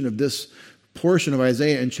conclusion of this portion of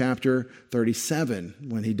Isaiah in chapter 37,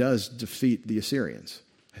 when he does defeat the Assyrians.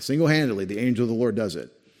 Single-handedly, the angel of the Lord does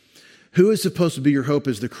it. Who is supposed to be your hope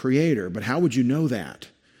is the Creator, but how would you know that?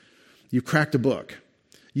 You cracked a book.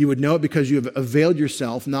 You would know it because you have availed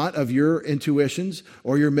yourself not of your intuitions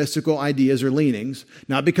or your mystical ideas or leanings,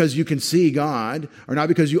 not because you can see God or not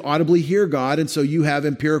because you audibly hear God and so you have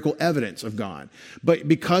empirical evidence of God, but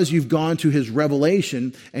because you've gone to his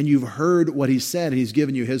revelation and you've heard what he said and he's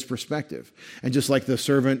given you his perspective. And just like the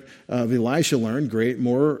servant of Elisha learned,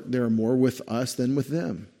 there are more with us than with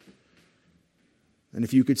them. And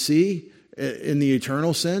if you could see in the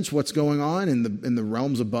eternal sense what's going on in the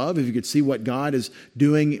realms above, if you could see what God is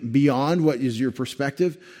doing beyond what is your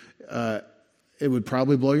perspective, it would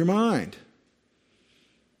probably blow your mind.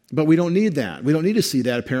 But we don't need that. We don't need to see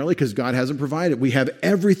that, apparently, because God hasn't provided. We have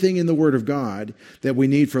everything in the Word of God that we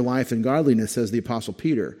need for life and godliness, says the Apostle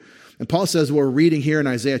Peter. And Paul says what we're reading here in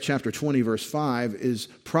Isaiah chapter 20, verse 5, is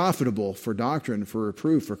profitable for doctrine, for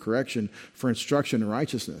reproof, for correction, for instruction in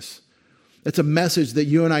righteousness. It's a message that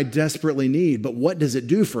you and I desperately need, but what does it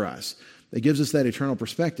do for us? It gives us that eternal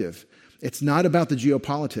perspective. It's not about the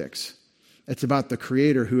geopolitics. It's about the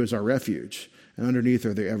Creator who is our refuge, and underneath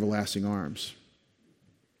are the everlasting arms.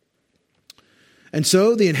 And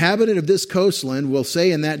so the inhabitant of this coastland will say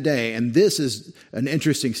in that day, and this is an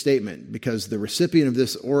interesting statement because the recipient of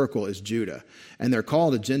this oracle is Judah, and they're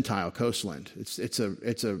called a Gentile coastland. It's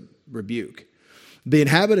a rebuke. The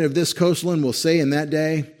inhabitant of this coastland will say in that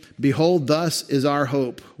day, behold, thus is our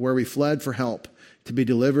hope, where we fled for help, to be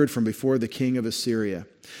delivered from before the king of Assyria.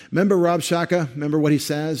 Remember Rob Shaka? Remember what he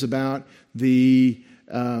says about you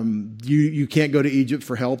can't go to Egypt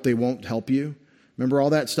for help, they won't help you? Remember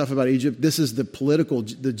all that stuff about Egypt? This is the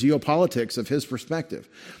geopolitics of his perspective.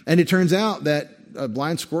 And it turns out that a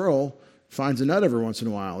blind squirrel finds a nut every once in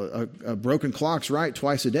a while. A broken clock's right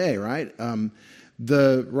twice a day, right?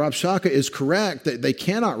 The Rav Shaka is correct that they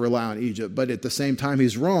cannot rely on Egypt, but at the same time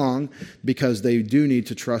he's wrong because they do need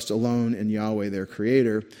to trust alone in Yahweh, their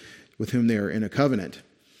Creator, with whom they are in a covenant.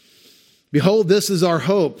 Behold, this is our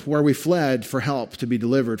hope, where we fled for help to be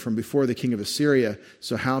delivered from before the king of Assyria.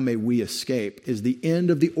 So how may we escape? Is the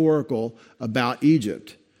end of the oracle about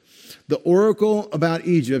Egypt. The oracle about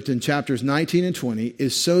Egypt in chapters 19 and 20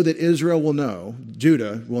 is so that Israel will know,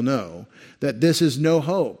 Judah will know, that this is no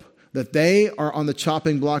hope, that they are on the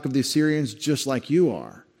chopping block of the Assyrians just like you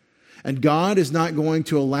are. And God is not going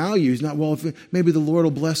to allow you. He's not, maybe the Lord will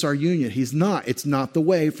bless our union. He's not. It's not the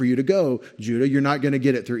way for you to go, Judah. You're not going to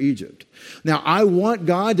get it through Egypt. Now, I want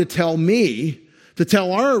God to tell me, to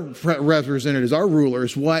tell our representatives, our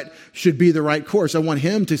rulers, what should be the right course. I want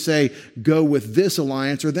him to say, go with this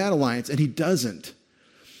alliance or that alliance. And he doesn't.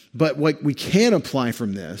 But what we can apply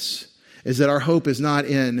from this is that our hope is not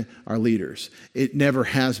in our leaders. It never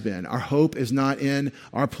has been. Our hope is not in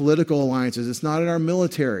our political alliances. It's not in our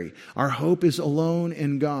military. Our hope is alone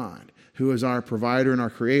in God, who is our provider and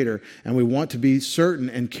our creator. And we want to be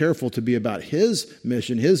certain and careful to be about his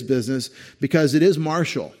mission, his business, because it is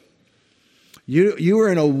martial. You are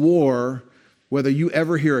in a war, whether you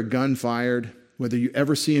ever hear a gun fired, whether you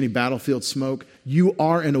ever see any battlefield smoke, you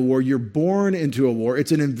are in a war. You're born into a war.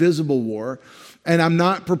 It's an invisible war. And I'm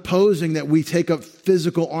not proposing that we take up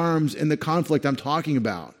physical arms in the conflict I'm talking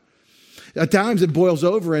about. At times it boils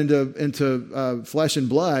over into flesh and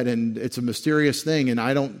blood, and it's a mysterious thing, and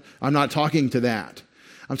I'm not talking to that.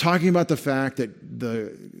 I'm talking about the fact that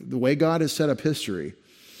the way God has set up history,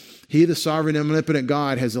 he, the sovereign, omnipotent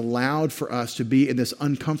God, has allowed for us to be in this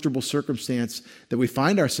uncomfortable circumstance that we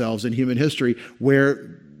find ourselves in human history,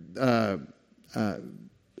 where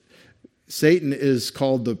Satan is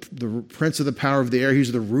called the prince of the power of the air.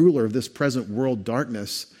 He's the ruler of this present world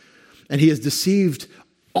darkness. And he has deceived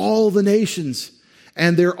all the nations,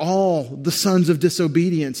 and they're all the sons of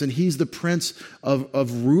disobedience, and he's the prince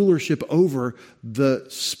of rulership over the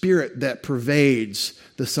spirit that pervades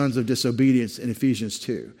the sons of disobedience in Ephesians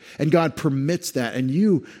 2. And God permits that, and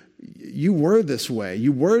you were this way.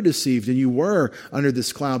 You were deceived, and you were under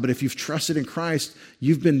this cloud, but if you've trusted in Christ,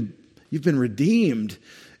 you've been redeemed.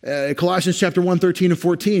 Colossians chapter 1, 13 and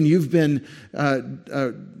 14, you've been,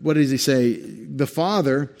 what does he say? The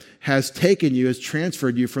Father has taken you, has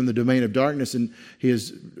transferred you from the domain of darkness, and he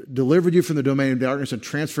has delivered you from the domain of darkness and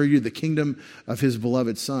transferred you to the kingdom of his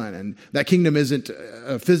beloved Son. And that kingdom isn't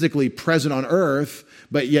physically present on earth,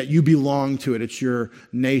 but yet you belong to it. It's your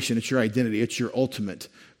nation. It's your identity. It's your ultimate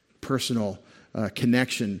personal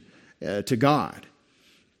connection to God.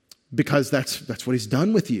 Because that's what he's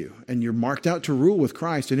done with you. And you're marked out to rule with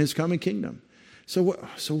Christ in his coming kingdom. So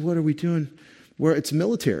what are we doing? Where it's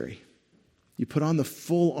military. You put on the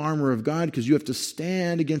full armor of God because you have to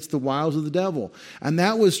stand against the wiles of the devil. And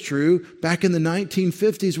that was true back in the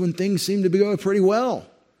 1950s when things seemed to be going pretty well.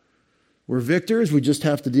 We're victors. We just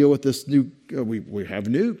have to deal with this new, we have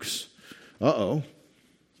nukes. Uh-oh.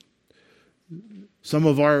 Some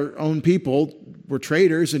of our own people were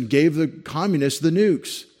traitors and gave the communists the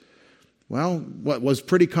nukes. Well, what was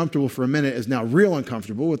pretty comfortable for a minute is now real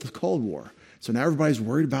uncomfortable with the Cold War. So now everybody's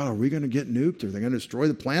worried about, are we going to get nuked? Are they going to destroy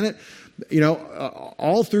the planet?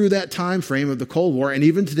 All through that time frame of the Cold War, and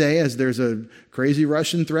even today as there's a crazy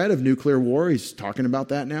Russian threat of nuclear war, he's talking about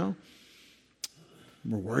that now.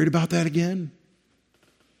 We're worried about that again.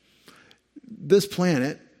 This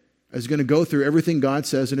planet is going to go through everything God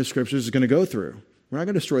says in his scriptures is going to go through. We're not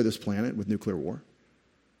going to destroy this planet with nuclear war.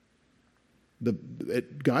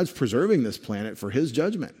 God's preserving this planet for his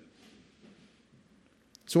judgment.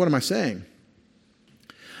 So what am I saying?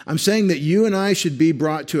 I'm saying that you and I should be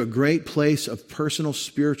brought to a great place of personal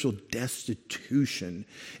spiritual destitution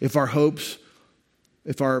if our hopes,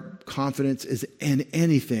 if our confidence is in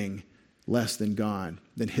anything less than God,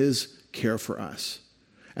 than his care for us.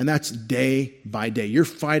 And that's day by day. You're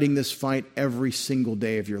fighting this fight every single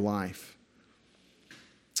day of your life.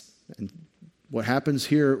 And what happens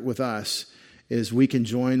here with us is we can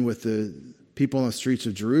join with the people on the streets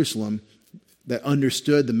of Jerusalem that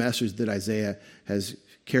understood the message that Isaiah has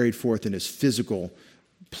carried forth in his physical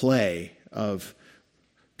play of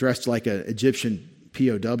dressed like an Egyptian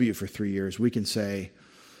POW for 3 years. We can say,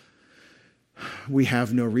 we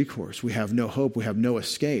have no recourse, we have no hope, we have no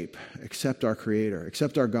escape except our Creator,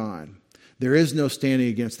 except our God. There is no standing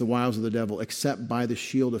against the wiles of the devil except by the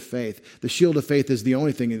shield of faith. The shield of faith is the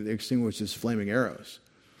only thing that extinguishes flaming arrows.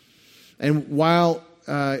 And while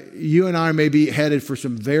you and I may be headed for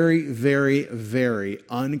some very, very, very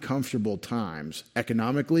uncomfortable times,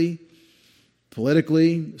 economically,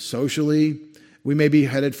 politically, socially, we may be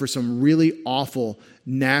headed for some really awful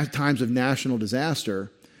times of national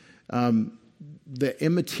disaster. The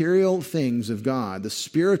immaterial things of God, the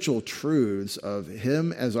spiritual truths of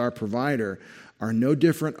him as our provider, are no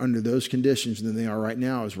different under those conditions than they are right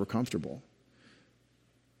now as we're comfortable.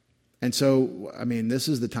 And so, this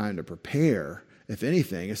is the time to prepare. If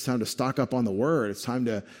anything, it's time to stock up on the word. It's time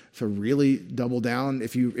to really double down.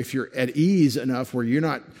 If you're at ease enough where you're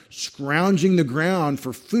not scrounging the ground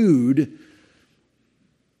for food,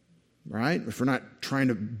 right? If we're not trying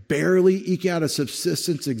to barely eke out a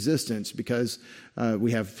subsistence existence because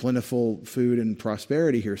we have plentiful food and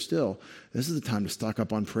prosperity here still, this is the time to stock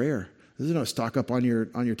up on prayer. This is not stock up on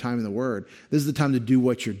your time in the Word. This is the time to do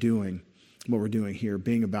what you're doing, what we're doing here,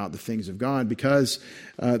 being about the things of God, because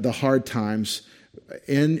the hard times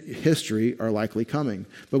in history are likely coming.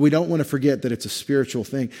 But we don't want to forget that it's a spiritual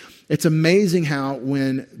thing. It's amazing how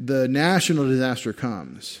when the national disaster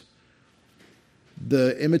comes,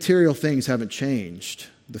 the immaterial things haven't changed.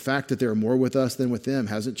 The fact that there are more with us than with them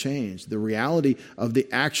hasn't changed. The reality of the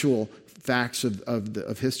actual facts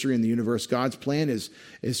of history and the universe, God's plan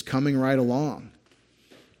is coming right along.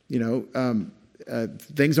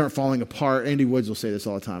 Things aren't falling apart. Andy Woods will say this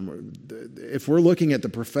all the time. If we're looking at the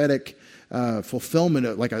prophetic fulfillment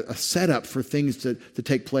of like a setup for things to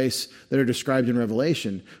take place that are described in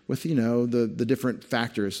Revelation with, the different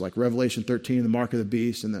factors like Revelation 13, the mark of the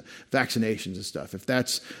beast and the vaccinations and stuff. If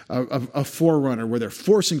that's a forerunner where they're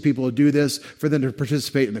forcing people to do this for them to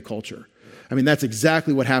participate in the culture. That's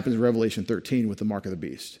exactly what happens in Revelation 13 with the mark of the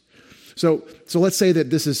beast. So let's say that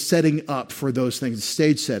this is setting up for those things,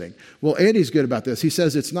 stage setting. Well, Andy's good about this. He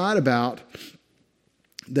says it's not about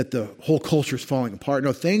that the whole culture is falling apart.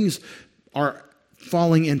 No, things are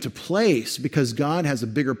falling into place because God has a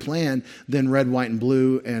bigger plan than red, white, and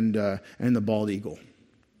blue and the bald eagle.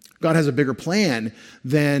 God has a bigger plan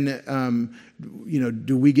than,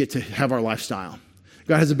 do we get to have our lifestyle.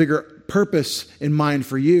 God has a bigger purpose in mind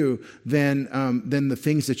for you than the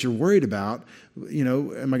things that you're worried about.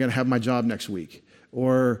 Am I going to have my job next week?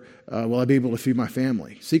 Or will I be able to feed my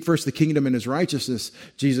family? Seek first the kingdom and his righteousness,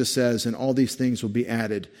 Jesus says, and all these things will be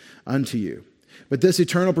added unto you. But this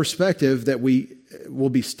eternal perspective that we will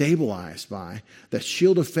be stabilized by, that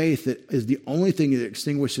shield of faith that is the only thing that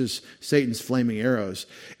extinguishes Satan's flaming arrows,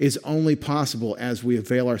 is only possible as we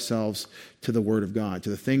avail ourselves to the Word of God, to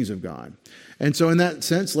the things of God. And so in that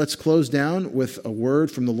sense, let's close down with a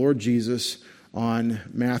word from the Lord Jesus on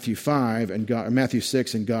Matthew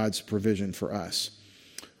 6 and God's provision for us.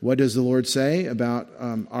 What does the Lord say about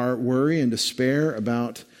our worry and despair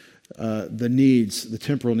about the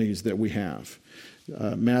temporal needs that we have?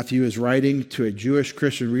 Matthew is writing to a Jewish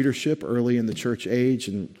Christian readership early in the church age,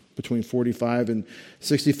 and between 45 and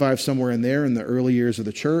 65, somewhere in there, in the early years of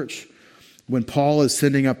the church. When Paul is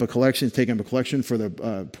taking up a collection for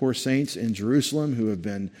the poor saints in Jerusalem who have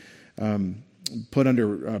been put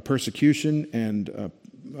under persecution and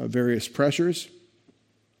various pressures.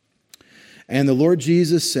 And the Lord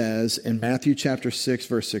Jesus says in Matthew chapter 6,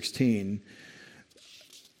 verse 16,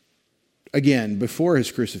 again, before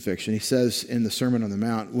his crucifixion, he says in the Sermon on the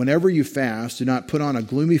Mount, "Whenever you fast, do not put on a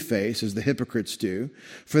gloomy face as the hypocrites do,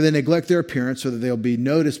 for they neglect their appearance so that they'll be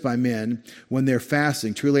noticed by men when they're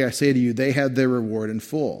fasting. Truly I say to you, they have their reward in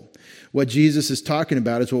full." What Jesus is talking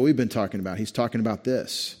about is what we've been talking about. He's talking about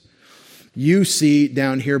this. You see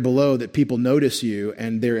down here below that people notice you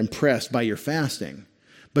and they're impressed by your fasting.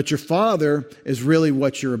 But your Father is really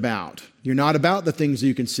what you're about. You're not about the things that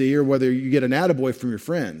you can see or whether you get an attaboy from your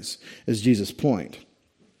friends, is Jesus' point.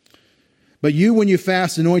 But you, when you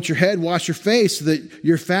fast, anoint your head, wash your face, so that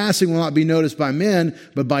your fasting will not be noticed by men,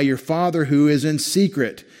 but by your Father who is in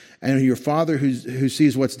secret. And your Father who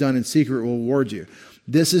sees what's done in secret will reward you.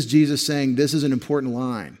 This is Jesus saying, this is an important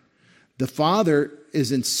line. The Father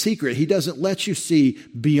is in secret. He doesn't let you see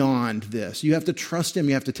beyond this. You have to trust him.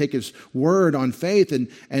 You have to take his word on faith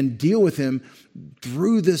and deal with him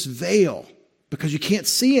through this veil because you can't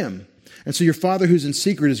see him. And so your Father who's in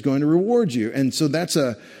secret is going to reward you. And so that's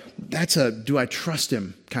a do I trust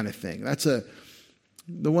him kind of thing.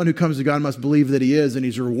 The one who comes to God must believe that he is, and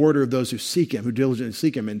he's a rewarder of those who seek him, who diligently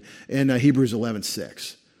seek him in Hebrews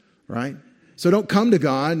 11:6, right? So don't come to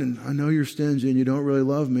God, and I know you're stingy and you don't really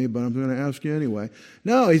love me, but I'm going to ask you anyway.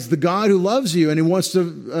 No, he's the God who loves you, and he wants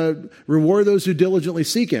to reward those who diligently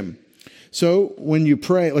seek him. So when you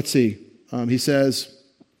pray, let's see, he says,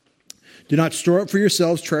 "Do not store up for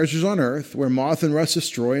yourselves treasures on earth, where moth and rust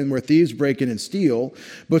destroy, and where thieves break in and steal.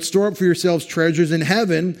 But store up for yourselves treasures in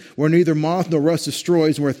heaven, where neither moth nor rust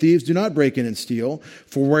destroys, and where thieves do not break in and steal.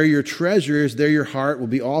 For where your treasure is, there your heart will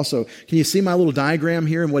be also." Can you see my little diagram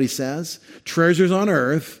here and what he says? Treasures on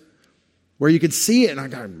earth, where you can see it, and I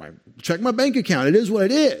got to check my bank account. It is what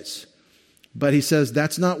it is. But he says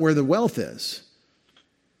that's not where the wealth is.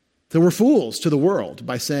 So we're fools to the world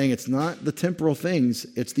by saying it's not the temporal things,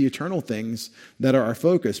 it's the eternal things that are our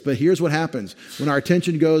focus. But here's what happens. When our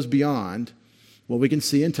attention goes beyond what we can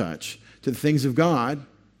see and touch to the things of God,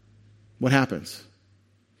 what happens?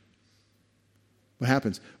 What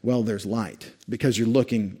happens? Well, there's light because you're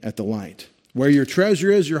looking at the light. Where your treasure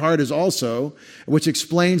is, your heart is also, which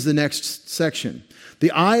explains the next section.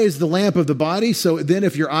 The eye is the lamp of the body, so then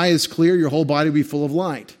if your eye is clear, your whole body will be full of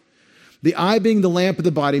light. The eye being the lamp of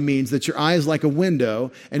the body means that your eye is like a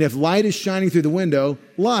window, and if light is shining through the window,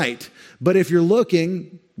 light. But if you're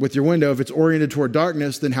looking with your window, if it's oriented toward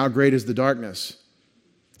darkness, then how great is the darkness?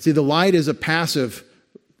 See, the light is a passive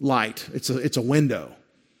light. It's a window.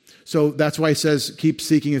 So that's why he says, keep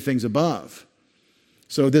seeking the things above.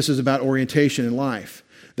 So this is about orientation in life.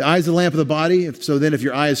 The eye is the lamp of the body. So then if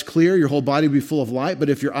your eye is clear, your whole body will be full of light. But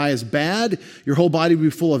if your eye is bad, your whole body will be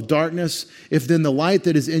full of darkness. If then the light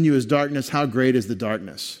that is in you is darkness, how great is the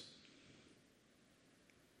darkness?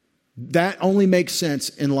 That only makes sense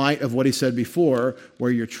in light of what he said before.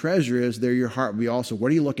 Where your treasure is, there your heart will be also. What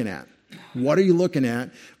are you looking at? What are you looking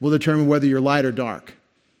at will determine whether you're light or dark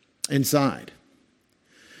inside.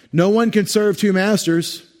 No one can serve two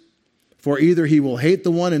masters. For either he will hate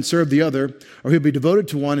the one and serve the other, or he'll be devoted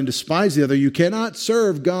to one and despise the other. You cannot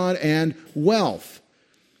serve God and wealth.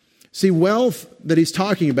 See, wealth that he's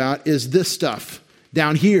talking about is this stuff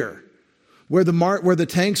down here, where the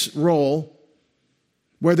tanks roll,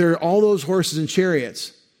 where there are all those horses and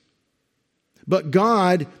chariots. But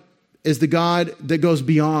God is the God that goes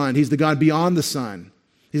beyond. He's the God beyond the sun.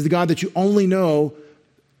 He's the God that you only know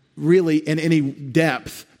really in any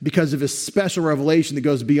depth because of his special revelation that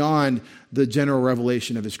goes beyond the general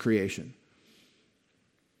revelation of his creation.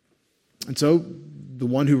 And so the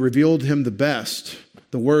one who revealed him the best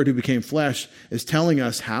the Word who became flesh, is telling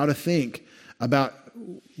us how to think about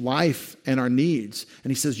life and our needs.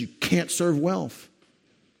 And he says you can't serve wealth.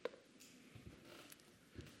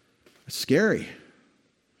 It's scary.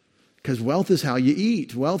 Because wealth is how you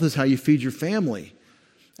eat. Wealth is how you feed your family.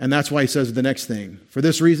 And that's why he says the next thing. For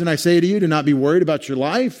this reason I say to you, do not be worried about your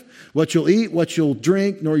life, what you'll eat, what you'll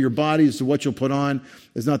drink, nor your body as to what you'll put on.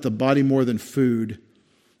 Is not the body more than food?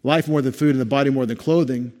 Life more than food, and the body more than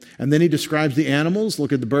clothing. And then he describes the animals.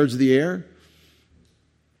 Look at the birds of the air.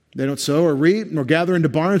 They don't sow or reap, nor gather into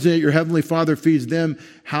barns, and yet your heavenly Father feeds them.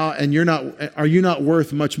 Are you not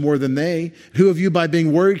worth much more than they? Who of you by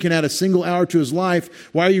being worried can add a single hour to his life?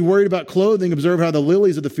 Why are you worried about clothing? Observe how the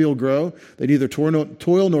lilies of the field grow. They neither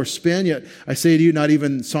toil nor spin, yet I say to you, not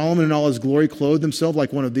even Solomon in all his glory clothed himself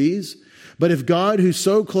like one of these. But if God, who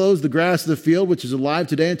so clothes the grass of the field, which is alive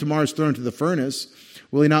today and tomorrow is thrown into the furnace,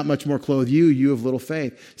 will he not much more clothe you, you of little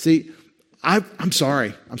faith? See, I'm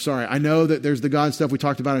sorry. I know that there's the God stuff we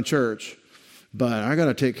talked about in church, but I got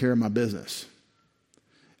to take care of my business.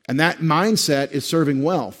 And that mindset is serving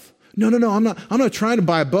wealth. No, I'm not trying to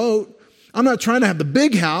buy a boat. I'm not trying to have the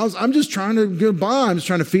big house. I'm just trying to get by. I'm just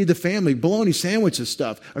trying to feed the family. Bologna sandwiches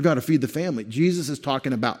stuff. I got to feed the family. Jesus is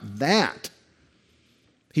talking about that.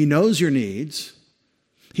 He knows your needs.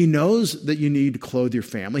 He knows that you need to clothe your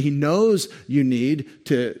family. He knows you need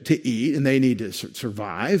to eat and they need to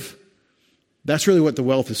survive. That's really what the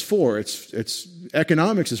wealth is for. It's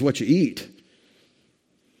economics is what you eat.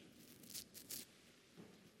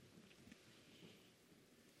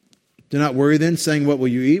 Do not worry then, saying, what will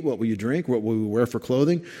you eat? What will you drink? What will you wear for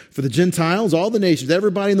clothing? For the Gentiles, all the nations,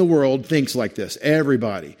 everybody in the world thinks like this.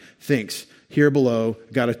 Everybody thinks here below,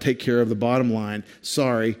 got to take care of the bottom line.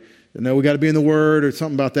 Sorry. I know we got to be in the Word or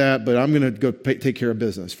something about that, but I'm going to go take care of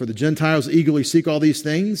business. For the Gentiles eagerly seek all these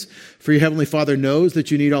things, for your heavenly Father knows that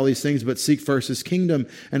you need all these things, but seek first His kingdom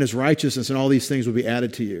and His righteousness, and all these things will be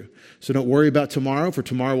added to you. So don't worry about tomorrow, for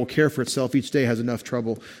tomorrow will care for itself. Each day has enough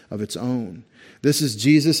trouble of its own. This is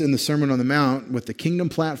Jesus in the Sermon on the Mount with the kingdom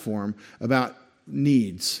platform about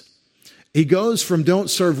needs. He goes from don't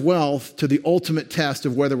serve wealth to the ultimate test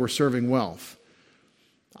of whether we're serving wealth.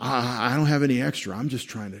 I don't have any extra. I'm just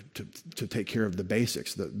trying to take care of the basic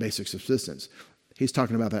subsistence. He's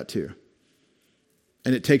talking about that too.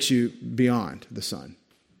 And it takes you beyond the Son.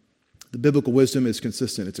 The biblical wisdom is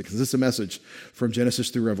consistent. It's a consistent message from Genesis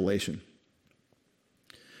through Revelation.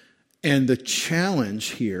 And the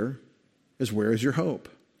challenge here is, where is your hope?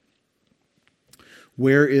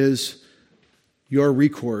 Where is your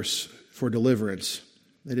recourse for deliverance?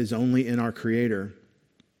 It is only in our Creator.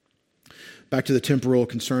 Back to the temporal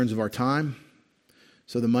concerns of our time.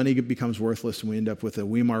 So the money becomes worthless and we end up with a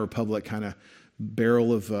Weimar Republic kind of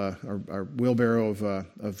barrel of, our wheelbarrow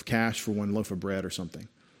of cash for one loaf of bread or something.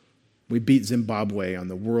 We beat Zimbabwe on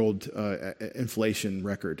the world inflation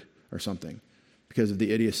record or something because of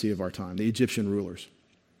the idiocy of our time, the Egyptian rulers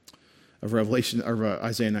of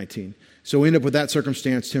Isaiah 19. So we end up with that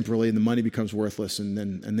circumstance temporarily and the money becomes worthless and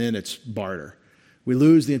then it's barter. We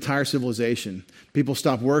lose the entire civilization. People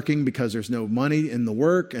stop working because there's no money in the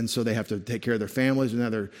work, and so they have to take care of their families, and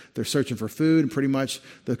now they're searching for food, and pretty much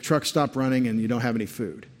the trucks stop running and you don't have any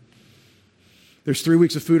food. There's 3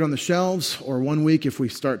 weeks of food on the shelves, or 1 week if we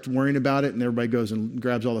start worrying about it, and everybody goes and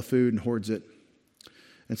grabs all the food and hoards it.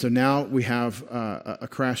 And so now we have a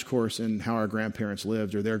crash course in how our grandparents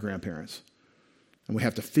lived, or their grandparents, and we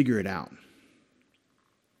have to figure it out.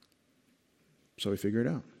 So we figure it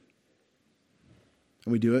out.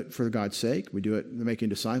 And we do it for God's sake. We do it making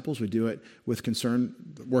disciples. We do it with concern,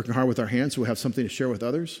 working hard with our hands so we have something to share with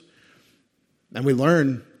others. And we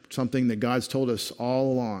learn something that God's told us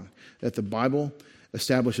all along, that the Bible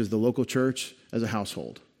establishes the local church as a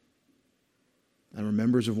household. And we're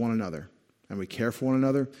members of one another. And we care for one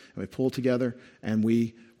another. And we pull together. And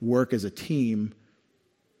we work as a team.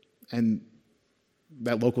 And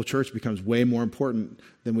that local church becomes way more important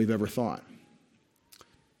than we've ever thought.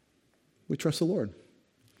 We trust the Lord.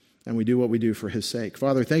 And we do what we do for His sake.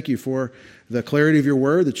 Father, thank you for the clarity of your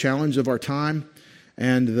word, the challenge of our time,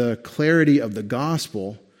 and the clarity of the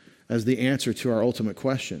gospel as the answer to our ultimate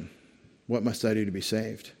question. What must I do to be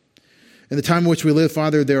saved? In the time in which we live,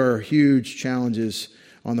 Father, there are huge challenges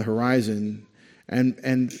on the horizon. And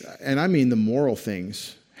I mean the moral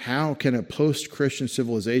things. How can a post-Christian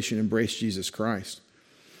civilization embrace Jesus Christ?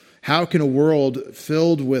 How can a world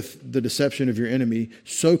filled with the deception of your enemy,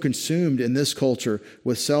 so consumed in this culture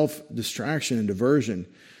with self-distraction and diversion,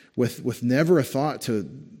 with never a thought to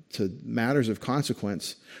matters of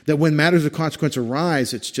consequence, that when matters of consequence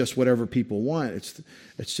arise, it's just whatever people want.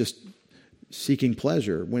 It's just seeking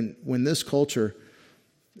pleasure. When this culture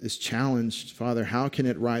is challenged, Father, how can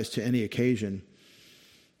it rise to any occasion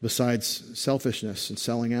besides selfishness and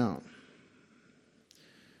selling out?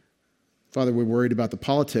 Father, we're worried about the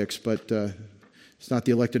politics, but it's not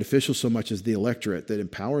the elected officials so much as the electorate that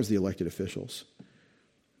empowers the elected officials.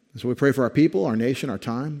 So we pray for our people, our nation, our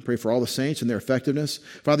time. Pray for all the saints and their effectiveness.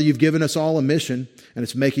 Father, you've given us all a mission, and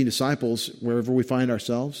it's making disciples wherever we find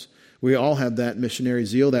ourselves. We all have that missionary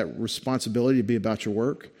zeal, that responsibility to be about your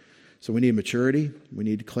work. So we need maturity. We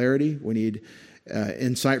need clarity. We need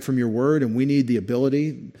insight from your word, and we need the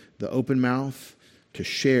ability, the open mouth, to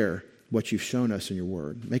share what you've shown us in your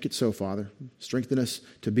word. Make it so, Father. Strengthen us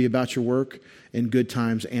to be about your work in good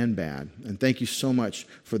times and bad. And thank you so much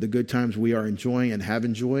for the good times we are enjoying and have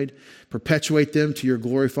enjoyed. Perpetuate them to your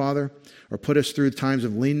glory, Father, or put us through times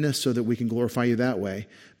of leanness so that we can glorify you that way.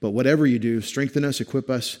 But whatever you do, strengthen us, equip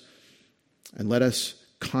us, and let us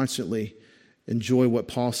constantly enjoy what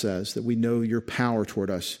Paul says, that we know your power toward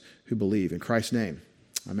us who believe. In Christ's name,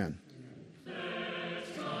 amen.